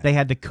with that. They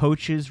had the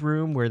coaches'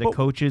 room where the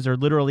coaches are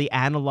literally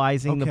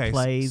analyzing the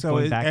plays,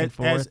 going back and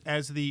forth.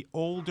 As the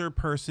older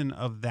person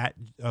of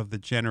the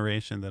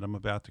generation that I'm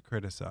about to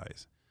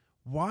criticize,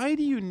 why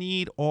do you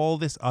need all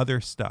this other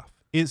stuff?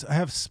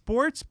 Have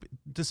sports,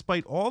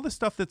 despite all the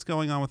stuff that's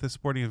going on with a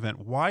sporting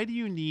event, why do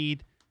you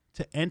need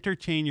to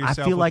entertain yourself?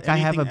 I feel like I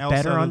have a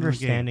better of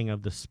understanding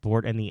of the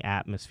sport and the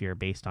atmosphere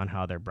based on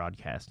how they're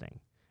broadcasting.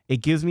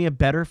 It gives me a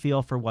better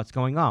feel for what's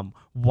going on.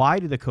 Why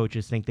do the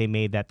coaches think they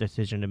made that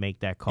decision to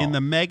make that call? In the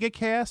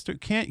megacast, or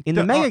can't in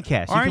the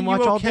megacast? You can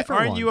watch all different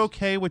ones. Aren't you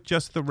okay with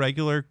just the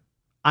regular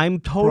I'm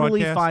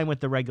totally broadcast? fine with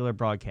the regular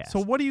broadcast.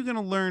 So what are you going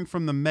to learn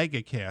from the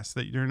megacast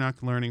that you're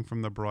not learning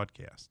from the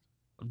broadcast?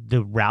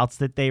 The routes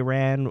that they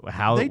ran,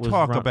 how They it was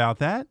talk run. about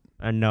that.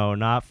 No,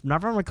 not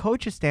from a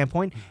coach's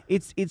standpoint.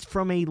 It's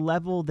from a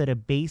level that a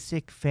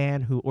basic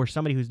fan or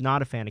somebody who's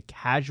not a fan, a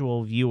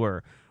casual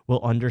viewer,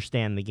 will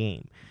understand the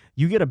game.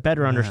 You get a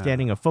better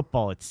understanding of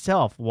football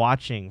itself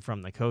watching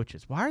from the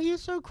coaches. Why are you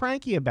so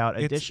cranky about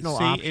additional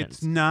options?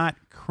 It's not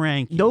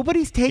cranky.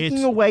 Nobody's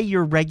taking away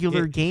your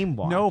regular game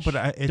watch. No, but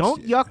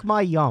don't yuck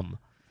my yum.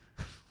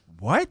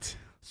 What?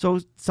 So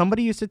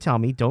somebody used to tell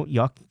me, don't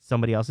yuck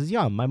somebody else's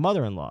yum. My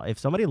mother-in-law. If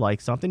somebody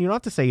likes something, you don't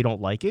have to say you don't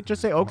like it.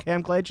 Just say, okay,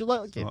 I'm glad you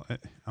like it.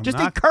 Just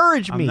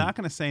encourage me. I'm not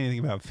going to say anything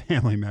about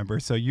family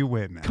members, so you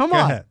win now. Come Go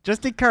on. ahead.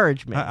 Just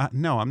encourage me.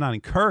 No, I'm not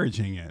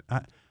encouraging it.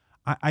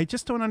 I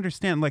just don't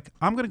understand. Like,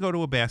 I'm going to go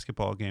to a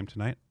basketball game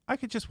tonight. I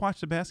could just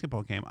watch the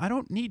basketball game. I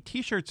don't need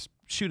T-shirts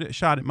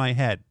shot at my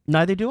head.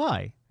 Neither do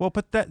I. Well,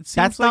 but that's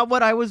not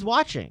what I was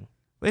watching.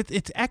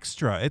 It's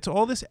extra. It's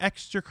all this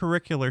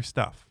extracurricular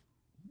stuff.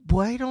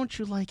 Why don't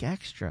you like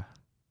extra?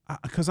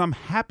 Because I'm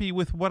happy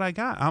with what I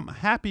got. I'm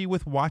happy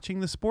with watching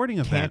the sporting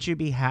event. Can't you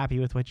be happy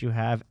with what you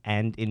have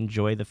and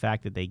enjoy the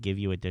fact that they give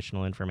you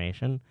additional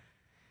information?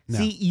 No.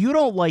 See, you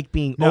don't like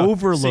being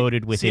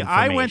overloaded with information.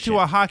 I went to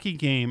a hockey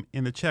game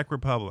in the Czech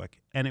Republic,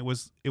 and it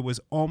was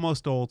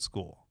almost old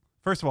school.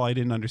 First of all, I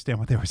didn't understand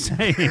what they were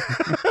saying,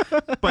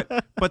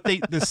 but they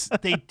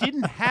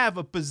didn't have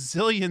a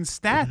bazillion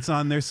stats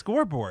on their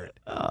scoreboard.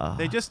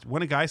 They just,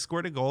 when a guy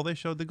scored a goal, they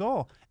showed the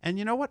goal. And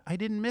you know what? I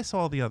didn't miss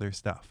all the other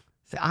stuff.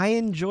 I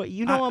enjoy,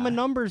 I'm a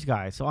numbers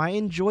guy, so I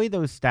enjoy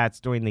those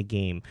stats during the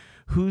game.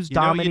 Who's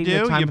dominating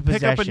the time of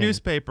possession? You pick up a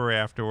newspaper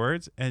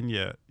afterwards,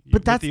 and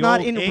but that's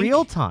not in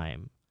real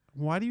time.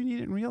 Why do you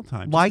need it in real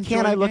time? Why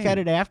can't I look at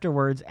it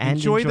afterwards and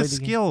enjoy the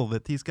skill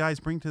that these guys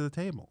bring to the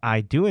table?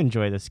 I do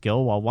enjoy the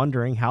skill while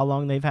wondering how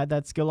long they've had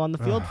that skill on the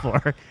field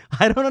for.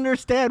 I don't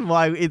understand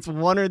why it's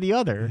one or the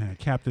other. Yeah,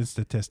 Captain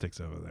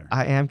Statistics over there.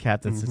 I am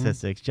Captain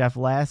Statistics. Jeff,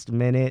 last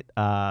minute,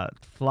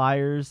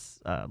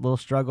 Flyers, little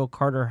struggle.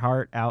 Carter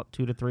Hart out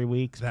 2 to 3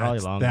 weeks,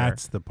 probably longer.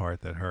 That's the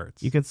part that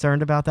hurts. You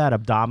concerned about that?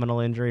 Abdominal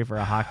injury for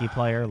a hockey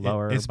player,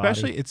 lower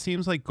especially, body? It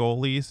seems like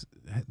goalies,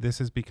 this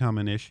has become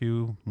an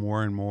issue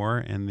more and more,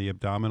 and the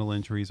abdominal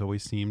injuries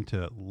always seem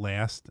to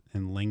last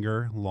and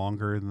linger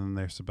longer than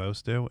they're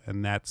supposed to,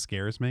 and that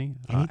scares me.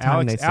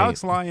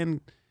 Alex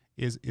Lyon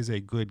is a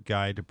good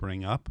guy to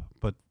bring up,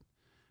 but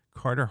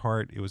Carter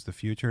Hart, it was the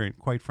future, and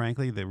quite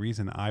frankly, the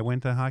reason I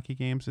went to hockey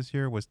games this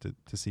year was to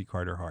see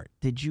Carter Hart.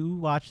 Did you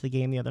watch the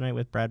game the other night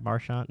with Brad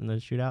Marchand in the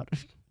shootout?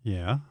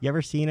 Yeah. You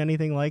ever seen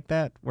anything like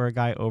that, where a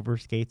guy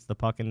overskates the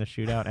puck in the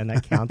shootout, and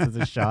that counts as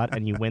a shot,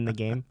 and you win the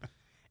game?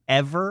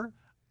 Ever?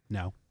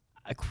 No.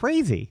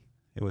 Crazy.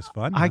 It was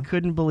fun. I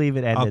couldn't believe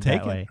it ended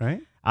that way.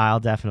 Right? I'll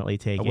definitely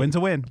take it. A win's a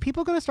win.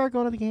 People going to start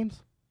going to the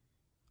games?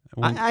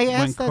 When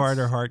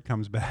Carter Hart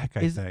comes back,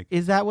 I think.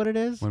 Is that what it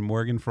is? When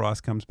Morgan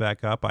Frost comes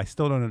back up, I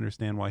still don't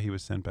understand why he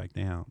was sent back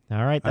down.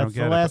 All right, that's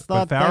the last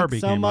thought. Thanks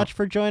so much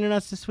for joining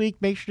us this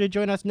week. Make sure to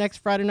join us next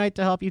Friday night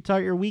to help you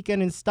start your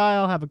weekend in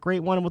style. Have a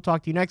great one, and we'll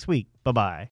talk to you next week. Bye-bye.